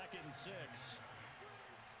with a 2nd and 6.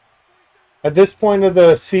 At this point of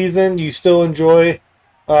the season, you still enjoy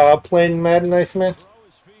playing Madden, Iceman?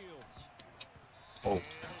 Oh. We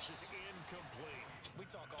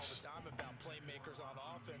talk all the time about playmakers on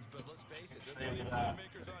offense, but let's face it, there are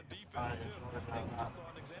playmakers on defense too. I think we just saw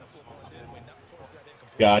an example of one, didn't we? Not force that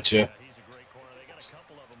incomplete. Gotcha. He's a great corner. They got a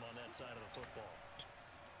couple of them on that side of the football.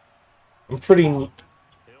 I'm pretty... He'll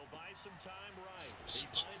buy some time right. He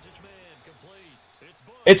finds his man complete.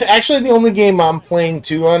 It's actually the only game I'm playing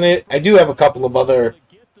too on it. I do have a couple of other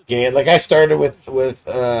games. Like I started with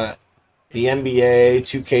the NBA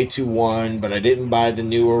 2K21, but I didn't buy the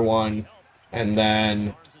newer one. And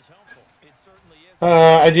then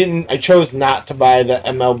I chose not to buy the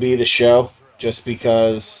MLB The Show just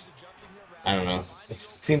because I don't know. It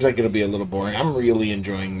seems like it'll be a little boring. I'm really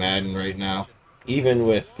enjoying Madden right now, even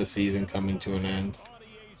with the season coming to an end.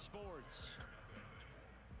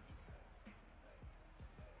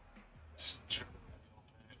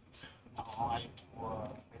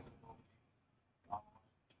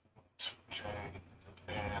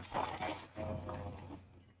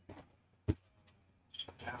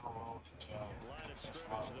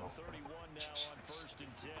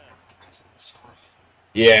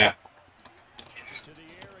 Yeah.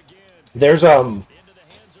 There's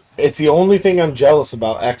it's the only thing I'm jealous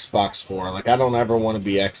about Xbox for. Like I don't ever want to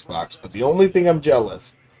be Xbox, but the only thing I'm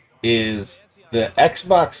jealous is the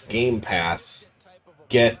Xbox Game Pass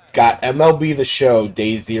got MLB The Show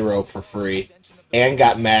Day 0 for free and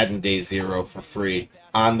got Madden Day 0 for free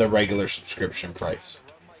on the regular subscription price.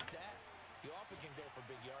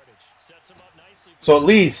 Sets him up nicely So at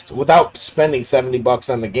least, without spending $70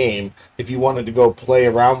 on the game, if you wanted to go play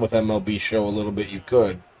around with MLB Show a little bit, you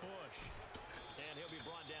could. And he'll be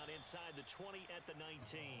brought down inside the 20 at the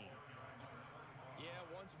 19. Yeah,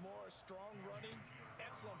 once more, strong running,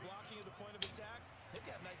 excellent blocking at the point of attack. They've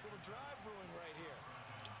got a nice little drive brewing right here.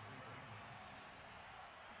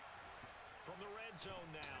 From the red zone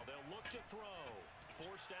now, they'll look to throw.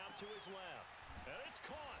 Forced out to his left. And it's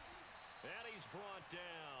caught. And he's brought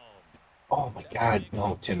down. Oh my God,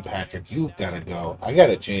 no, Tim Patrick, you've got to go. I got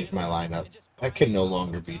to change my lineup. That can no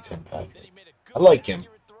longer be Tim Patrick. I like him,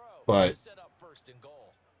 but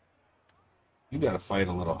you got to fight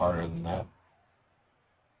a little harder than that.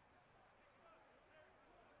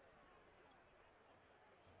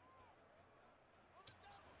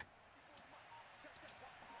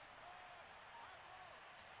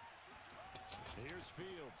 Here's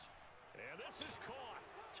Fields. And this is caught.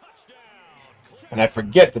 Touchdown. And I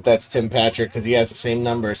forget that that's Tim Patrick because he has the same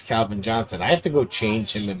number as Calvin Johnson. I have to go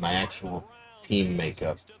change him in my actual team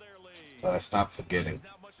makeup. So I stop forgetting.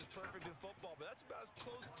 Not much is perfect in football, but that's about as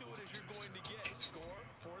close to it as you're going to get. Score,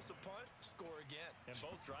 force a punt, score again. And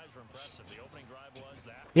both drives were impressive. The opening drive was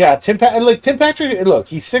that. Yeah, Tim Patrick, look,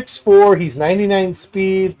 he's 6'4", he's 99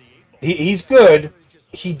 speed. He's good.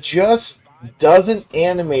 He just doesn't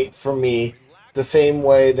animate for me the same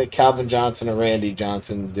way that Calvin Johnson or Randy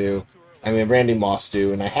Johnson do. I mean, Randy Moss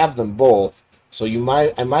do, and I have them both. So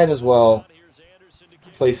I might as well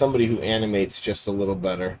play somebody who animates just a little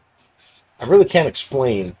better. I really can't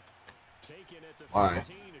explain why.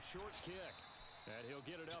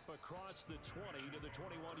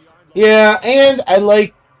 Yeah, and I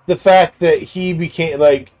like the fact that he became,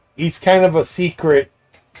 like, he's kind of a secret.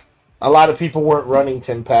 A lot of people weren't running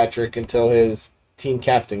Tim Patrick until his team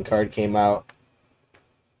captain card came out.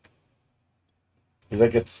 He's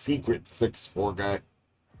like a secret 6'4" guy.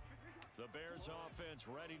 The Bears offense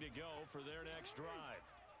ready to go for their next drive.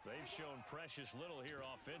 They've shown precious little here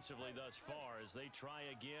offensively thus far as they try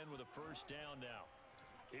again with a first down now.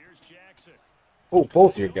 Here's Jackson. Oh,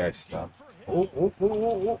 both your guys stop. Oh.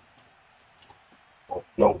 Oh,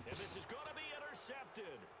 no. And this is going to be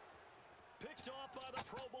intercepted. Picked off by the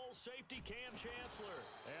Pro Bowl safety Cam Chancellor.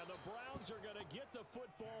 And the Browns are going to get the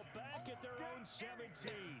football back at their own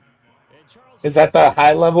 17. Is that the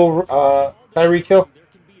high-level Tyreek Hill? There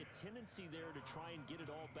can be a tendency there to try and get it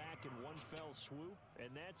all back in one fell swoop, and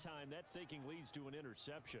that time that thinking leads to an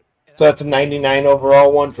interception. So that's a 99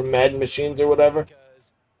 overall one from Madden Machines or whatever?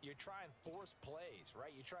 Because you're trying force plays,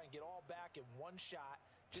 right? You try and get all back in one shot,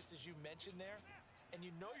 just as you mentioned there, and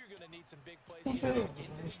you know you're going to need some big plays to get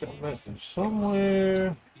into the game. Message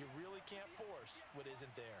somewhere. You really can't force what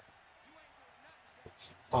isn't there.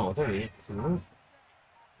 Oh, there he is.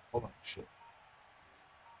 Hold on, shit.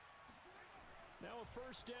 Now a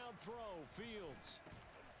first down throw, Fields.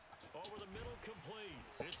 Over the middle, complete.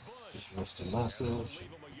 It's Bush. Just missed a message.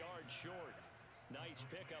 Leave him a yard short. Nice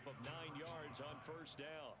pickup of 9 yards on first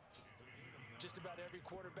down. Just about every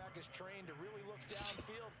quarterback is trained to really look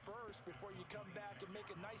downfield first before you come back and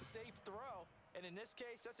make a nice, safe throw. And in this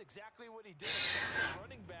case, that's exactly what he did. His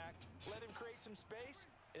running back let him create some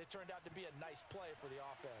space, and it turned out to be a nice play for the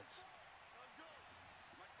offense.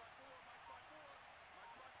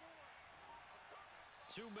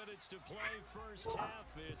 2 minutes to play, first half.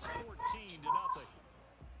 It's 14-0.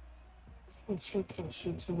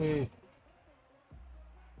 Shit to me.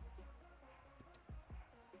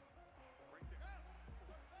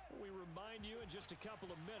 We remind you in just a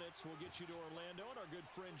couple of minutes, we'll get you to Orlando and our good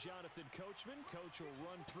friend Jonathan Coachman. Coach will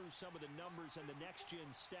run through some of the numbers and the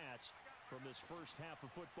next-gen stats from this first half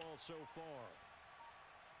of football so far.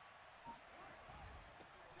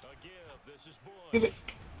 A give. This is Bush.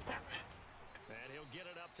 And he'll get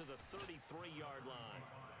it up to the 33-yard line.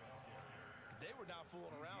 They were not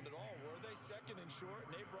fooling around at all, were they? Second and short,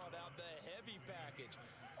 and they brought out the heavy package.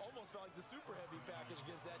 Almost felt like the super heavy package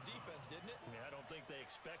against that defense, didn't it? Yeah, I don't think they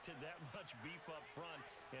expected that much beef up front,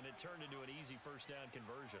 and it turned into an easy first down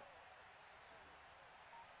conversion.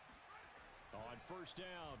 On first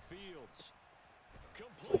down, Fields.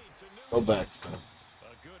 Complete to Newsom. Go back, man.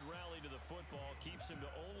 A good rally to the football keeps him to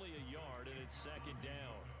only a yard, and it's second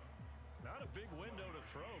down. Not a big window to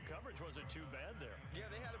throw. Coverage wasn't too bad there. Yeah,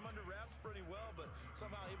 they had him under wraps pretty well, but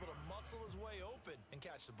somehow able to muscle his way open and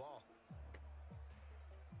catch the ball.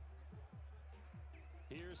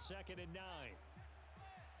 Here's 2nd and 9.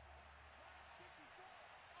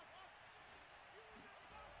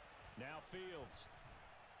 Now Fields.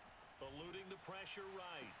 Eluding the pressure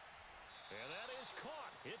right. And that is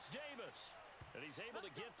caught. It's Davis. And he's able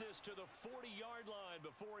to get this to the 40-yard line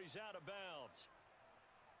before he's out of bounds.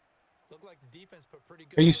 Looked like the defense put pretty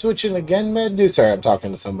good. Are you switching again, Madden Dude? Sorry, I'm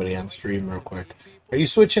talking to somebody on stream real quick. Are you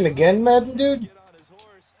switching again, Madden Dude? Get on his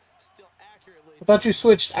horse, still accurately. I thought you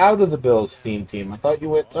switched out of the Bills theme team. I thought you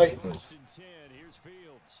went Titans. Here's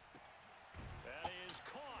Fields. That is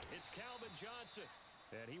caught. It's Calvin Johnson.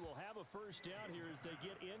 And he will have a first down here as they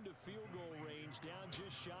get into field goal range, down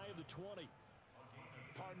just shy of the 20.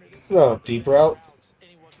 Partner, this Oh, deep route. routes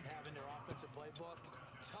anyone can have in their offensive playbook.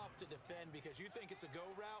 Tough to defend because you think it's a go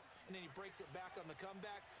route, and then he breaks it back on the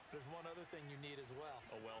comeback. There's one other thing you need as well.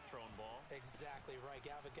 A well-thrown ball. Exactly right.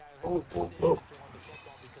 You have a guy who has precision in throwing the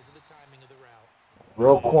football because of the timing of the route.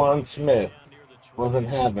 Roquan Smith Down near the 20. wasn't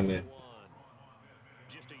having it.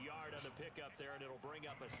 Just a yard on the pickup there, and it'll bring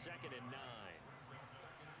up a 2nd and 9.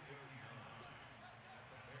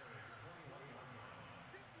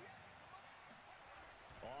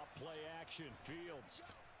 Off play action, Fields.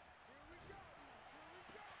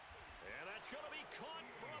 And that's going to be caught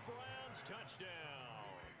for a Browns touchdown.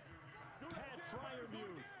 Pat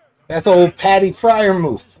Fryermuth That's old Patty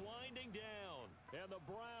Fryermuth. winding down. And the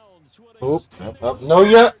Browns with a Oh, no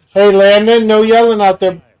yell. Hey, Landon, no yelling out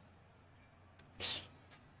there.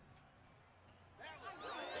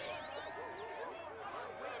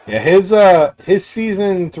 Yeah, his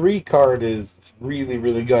season 3 card is really,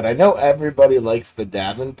 really good. I know everybody likes the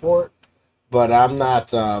Davenport, but I'm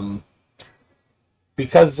not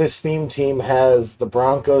because this theme team has the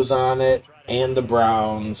Broncos on it and the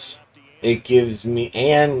Browns, it gives me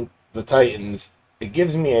and the Titans, it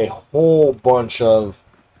gives me a whole bunch of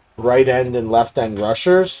right end and left end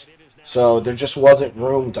rushers. So there just wasn't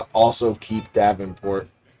room to also keep Davenport.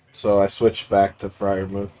 So I switched back to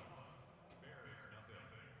Fryermuth.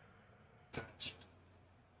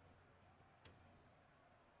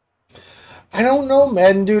 I don't know,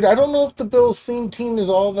 Madden Dude. I don't know if the Bills theme team is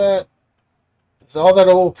all that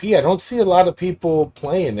OP. I don't see a lot of people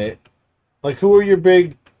playing it. Like, who are your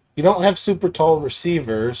big... You don't have super tall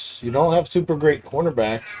receivers. You don't have super great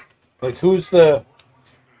cornerbacks. Like, who's the...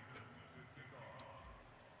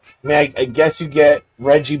 I mean, I guess you get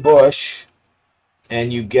Reggie Bush,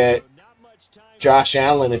 and you get Josh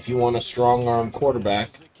Allen if you want a strong-arm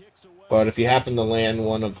quarterback. But if you happen to land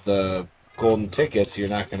one of the golden tickets, you're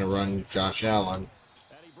not going to run Josh Allen.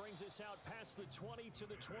 And he brings us out past the 20 to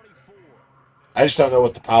the 24. I just don't know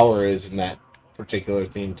what the power is in that particular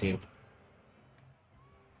theme team.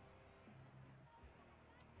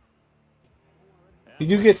 You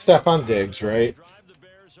do get Stephon Diggs, right? Drive the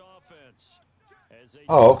Bears offense as they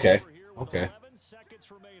Oh, take okay. over here with Okay. 11 seconds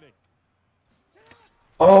remaining.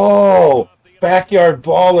 Oh, backyard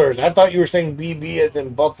ballers. I thought you were saying BB as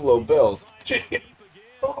in Buffalo Bills. Shit.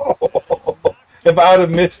 Oh, if I would have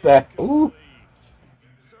missed that. Ooh.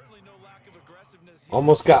 Certainly no lack of aggressiveness here.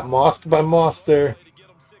 Almost got mossed by Mostert. To get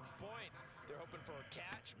them 6 points. They're hoping for a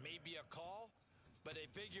catch, maybe a call, but they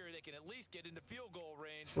figure they can at least get into field goal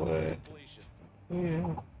range for Sweet. completion.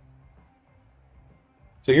 Yeah.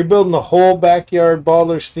 So you're building the whole backyard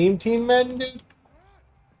ballers theme team, man, dude?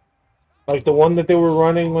 Like the one that they were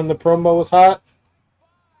running when the promo was hot?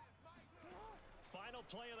 Final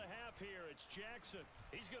play of the half here. It's Jackson.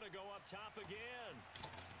 He's going to go up top again.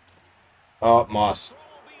 Oh, Moss. Throw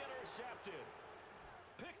will be intercepted.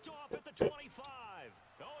 Picked off at the 25.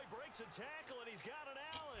 Oh, he breaks a tackle and he's got an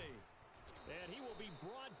alley. And he will be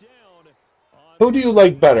brought down on Who do you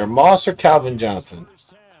like better, Moss or Calvin Johnson?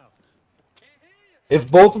 first half. If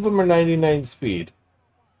both of them are 99 speed.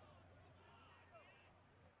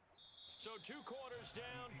 So 2 quarters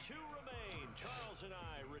down, 2 remain. Charles and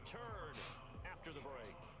I return after the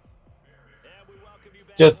break. And we welcome you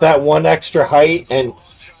back. Just that one extra height and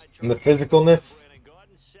the physicalness. Go ahead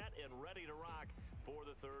and set and ready to rock for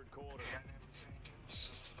the 3rd quarter.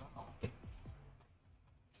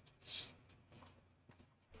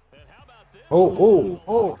 And how about this?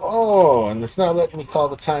 Oh, and it's not letting me call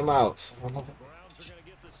the timeouts. Browns are going to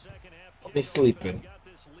get the 2nd half. I'll be sleeping. Got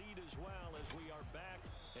this lead as well as we are back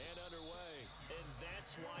and underway. And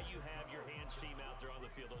that's why you have your hands team out there on the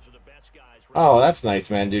field. Those are the best guys. Oh, that's nice,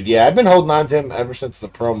 man, dude. Yeah, I've been holding on to him ever since the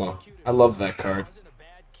promo. I love that card. It wasn't a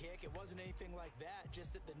bad kick. It wasn't anything like that.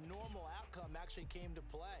 Just that the normal outcome actually came to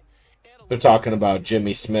play. And a They're talking about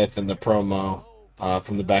Jimmy Smith in the promo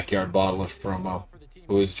from the Backyard Bottlers promo,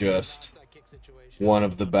 who is just onside kick situation. one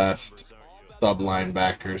of the best sub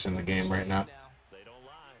linebackers in the game right now. They don't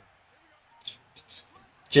lie.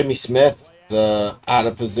 Jimmy Smith, the out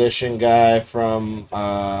of position guy from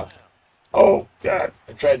oh god,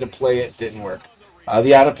 I tried to play it, didn't work.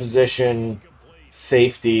 The out of position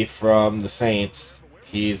safety from the Saints.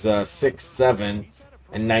 He's 6'7"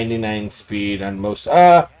 and 99 speed on most.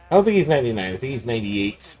 I don't think he's 99. I think he's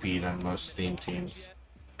 98 speed on most theme teams.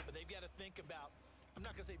 But they've got to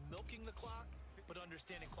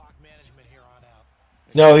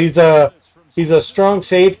No, he's a strong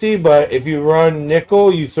safety, but if you run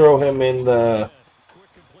nickel, you throw him in the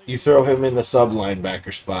sub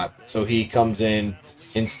linebacker spot. So he comes in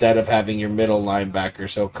instead of having your middle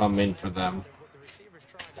linebackers, he'll come in for them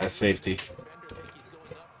as safety. Defender think he's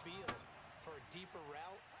going upfield for a deeper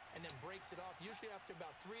route and then breaks it off, usually after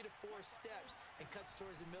about 3 to 4 steps, and cuts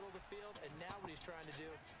towards the middle of the field. And now what he's trying to do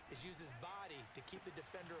is use his body to keep the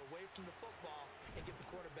defender away from the football and give the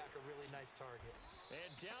quarterback a really nice target.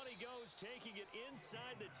 And down he goes, taking it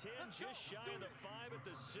inside the 10, just shy of the 5 at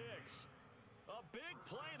the 6. A big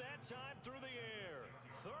play that time through the air.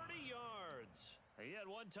 30 yards. He had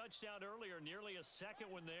one touchdown earlier, nearly a second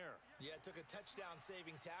one there. Yeah, it took a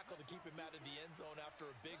touchdown-saving tackle to keep him out of the end zone after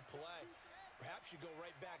a big play. Perhaps you go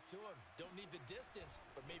right back to him. Don't need the distance,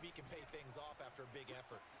 but maybe he can pay things off after a big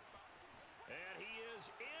effort. And he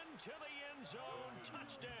is into the end zone.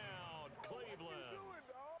 Touchdown, Cleveland.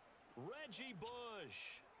 Reggie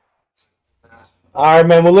Bush. All right,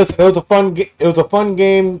 man. Well, listen, it was a fun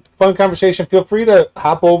game, fun conversation. Feel free to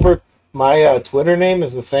hop over. My Twitter name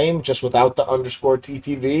is the same, just without the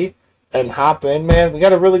 _TTV, and hop in, man. We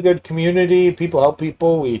got a really good community. People help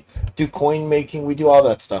people. We do coin making. We do all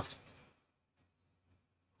that stuff.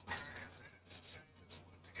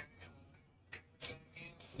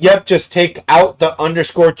 Yep, just take out the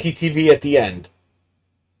 _TTV at the end.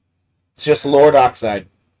 It's just Lord Oxide.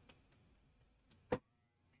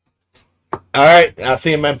 All right, I'll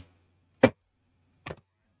see you, man.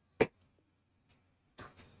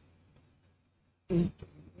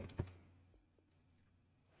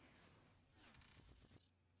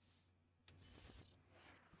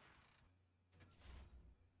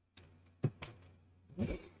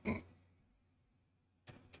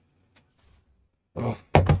 Oh,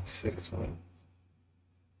 6-1.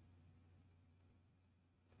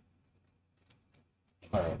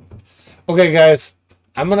 All right. Okay, guys.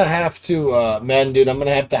 I'm gonna have to, man, dude. I'm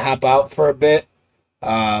gonna have to hop out for a bit.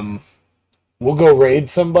 We'll go raid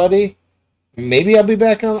somebody. Maybe I'll be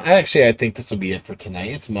back on. I think this will be it for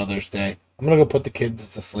tonight. It's Mother's Day. I'm gonna go put the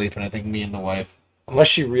kids to sleep, and I think me and the wife, unless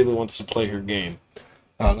she really wants to play her game,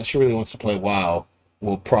 unless she really wants to play WoW,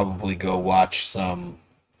 we'll probably go watch some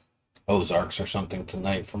Ozarks or something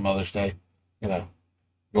tonight for Mother's Day. You know,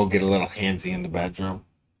 go get a little handsy in the bedroom.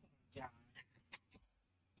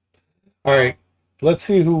 All right, let's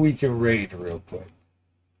see who we can raid real quick.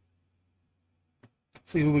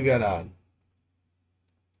 Let's see who we got on.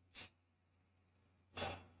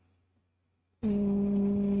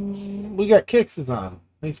 We got Kicks is on.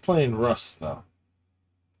 He's playing Rust though.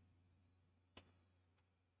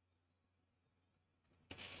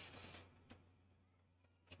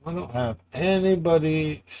 I don't have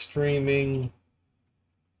anybody streaming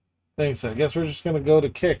things. So I guess we're just gonna go to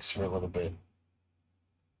Kicks for a little bit.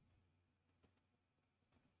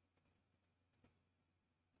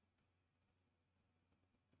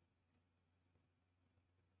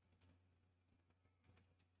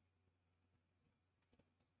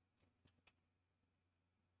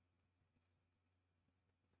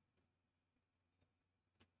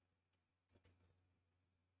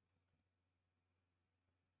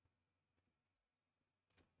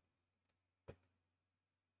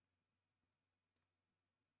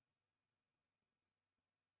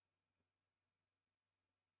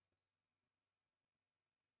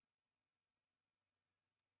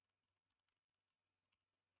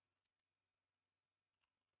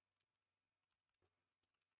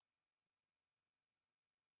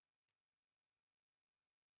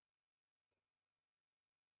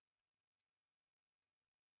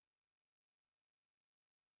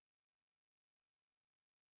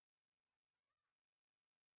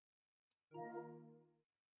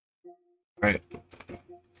 All right.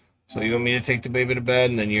 So you want me to take the baby to bed,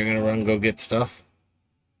 and then you're gonna run and go get stuff?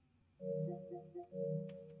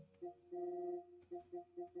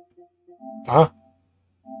 Huh?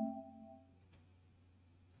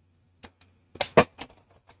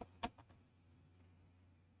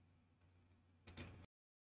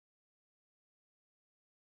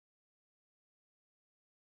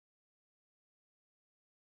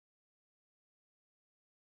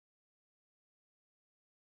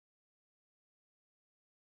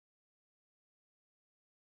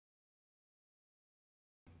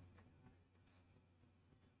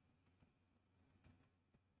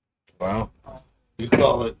 Wow. You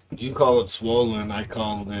call it swollen. I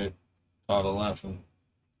called it taught a lesson.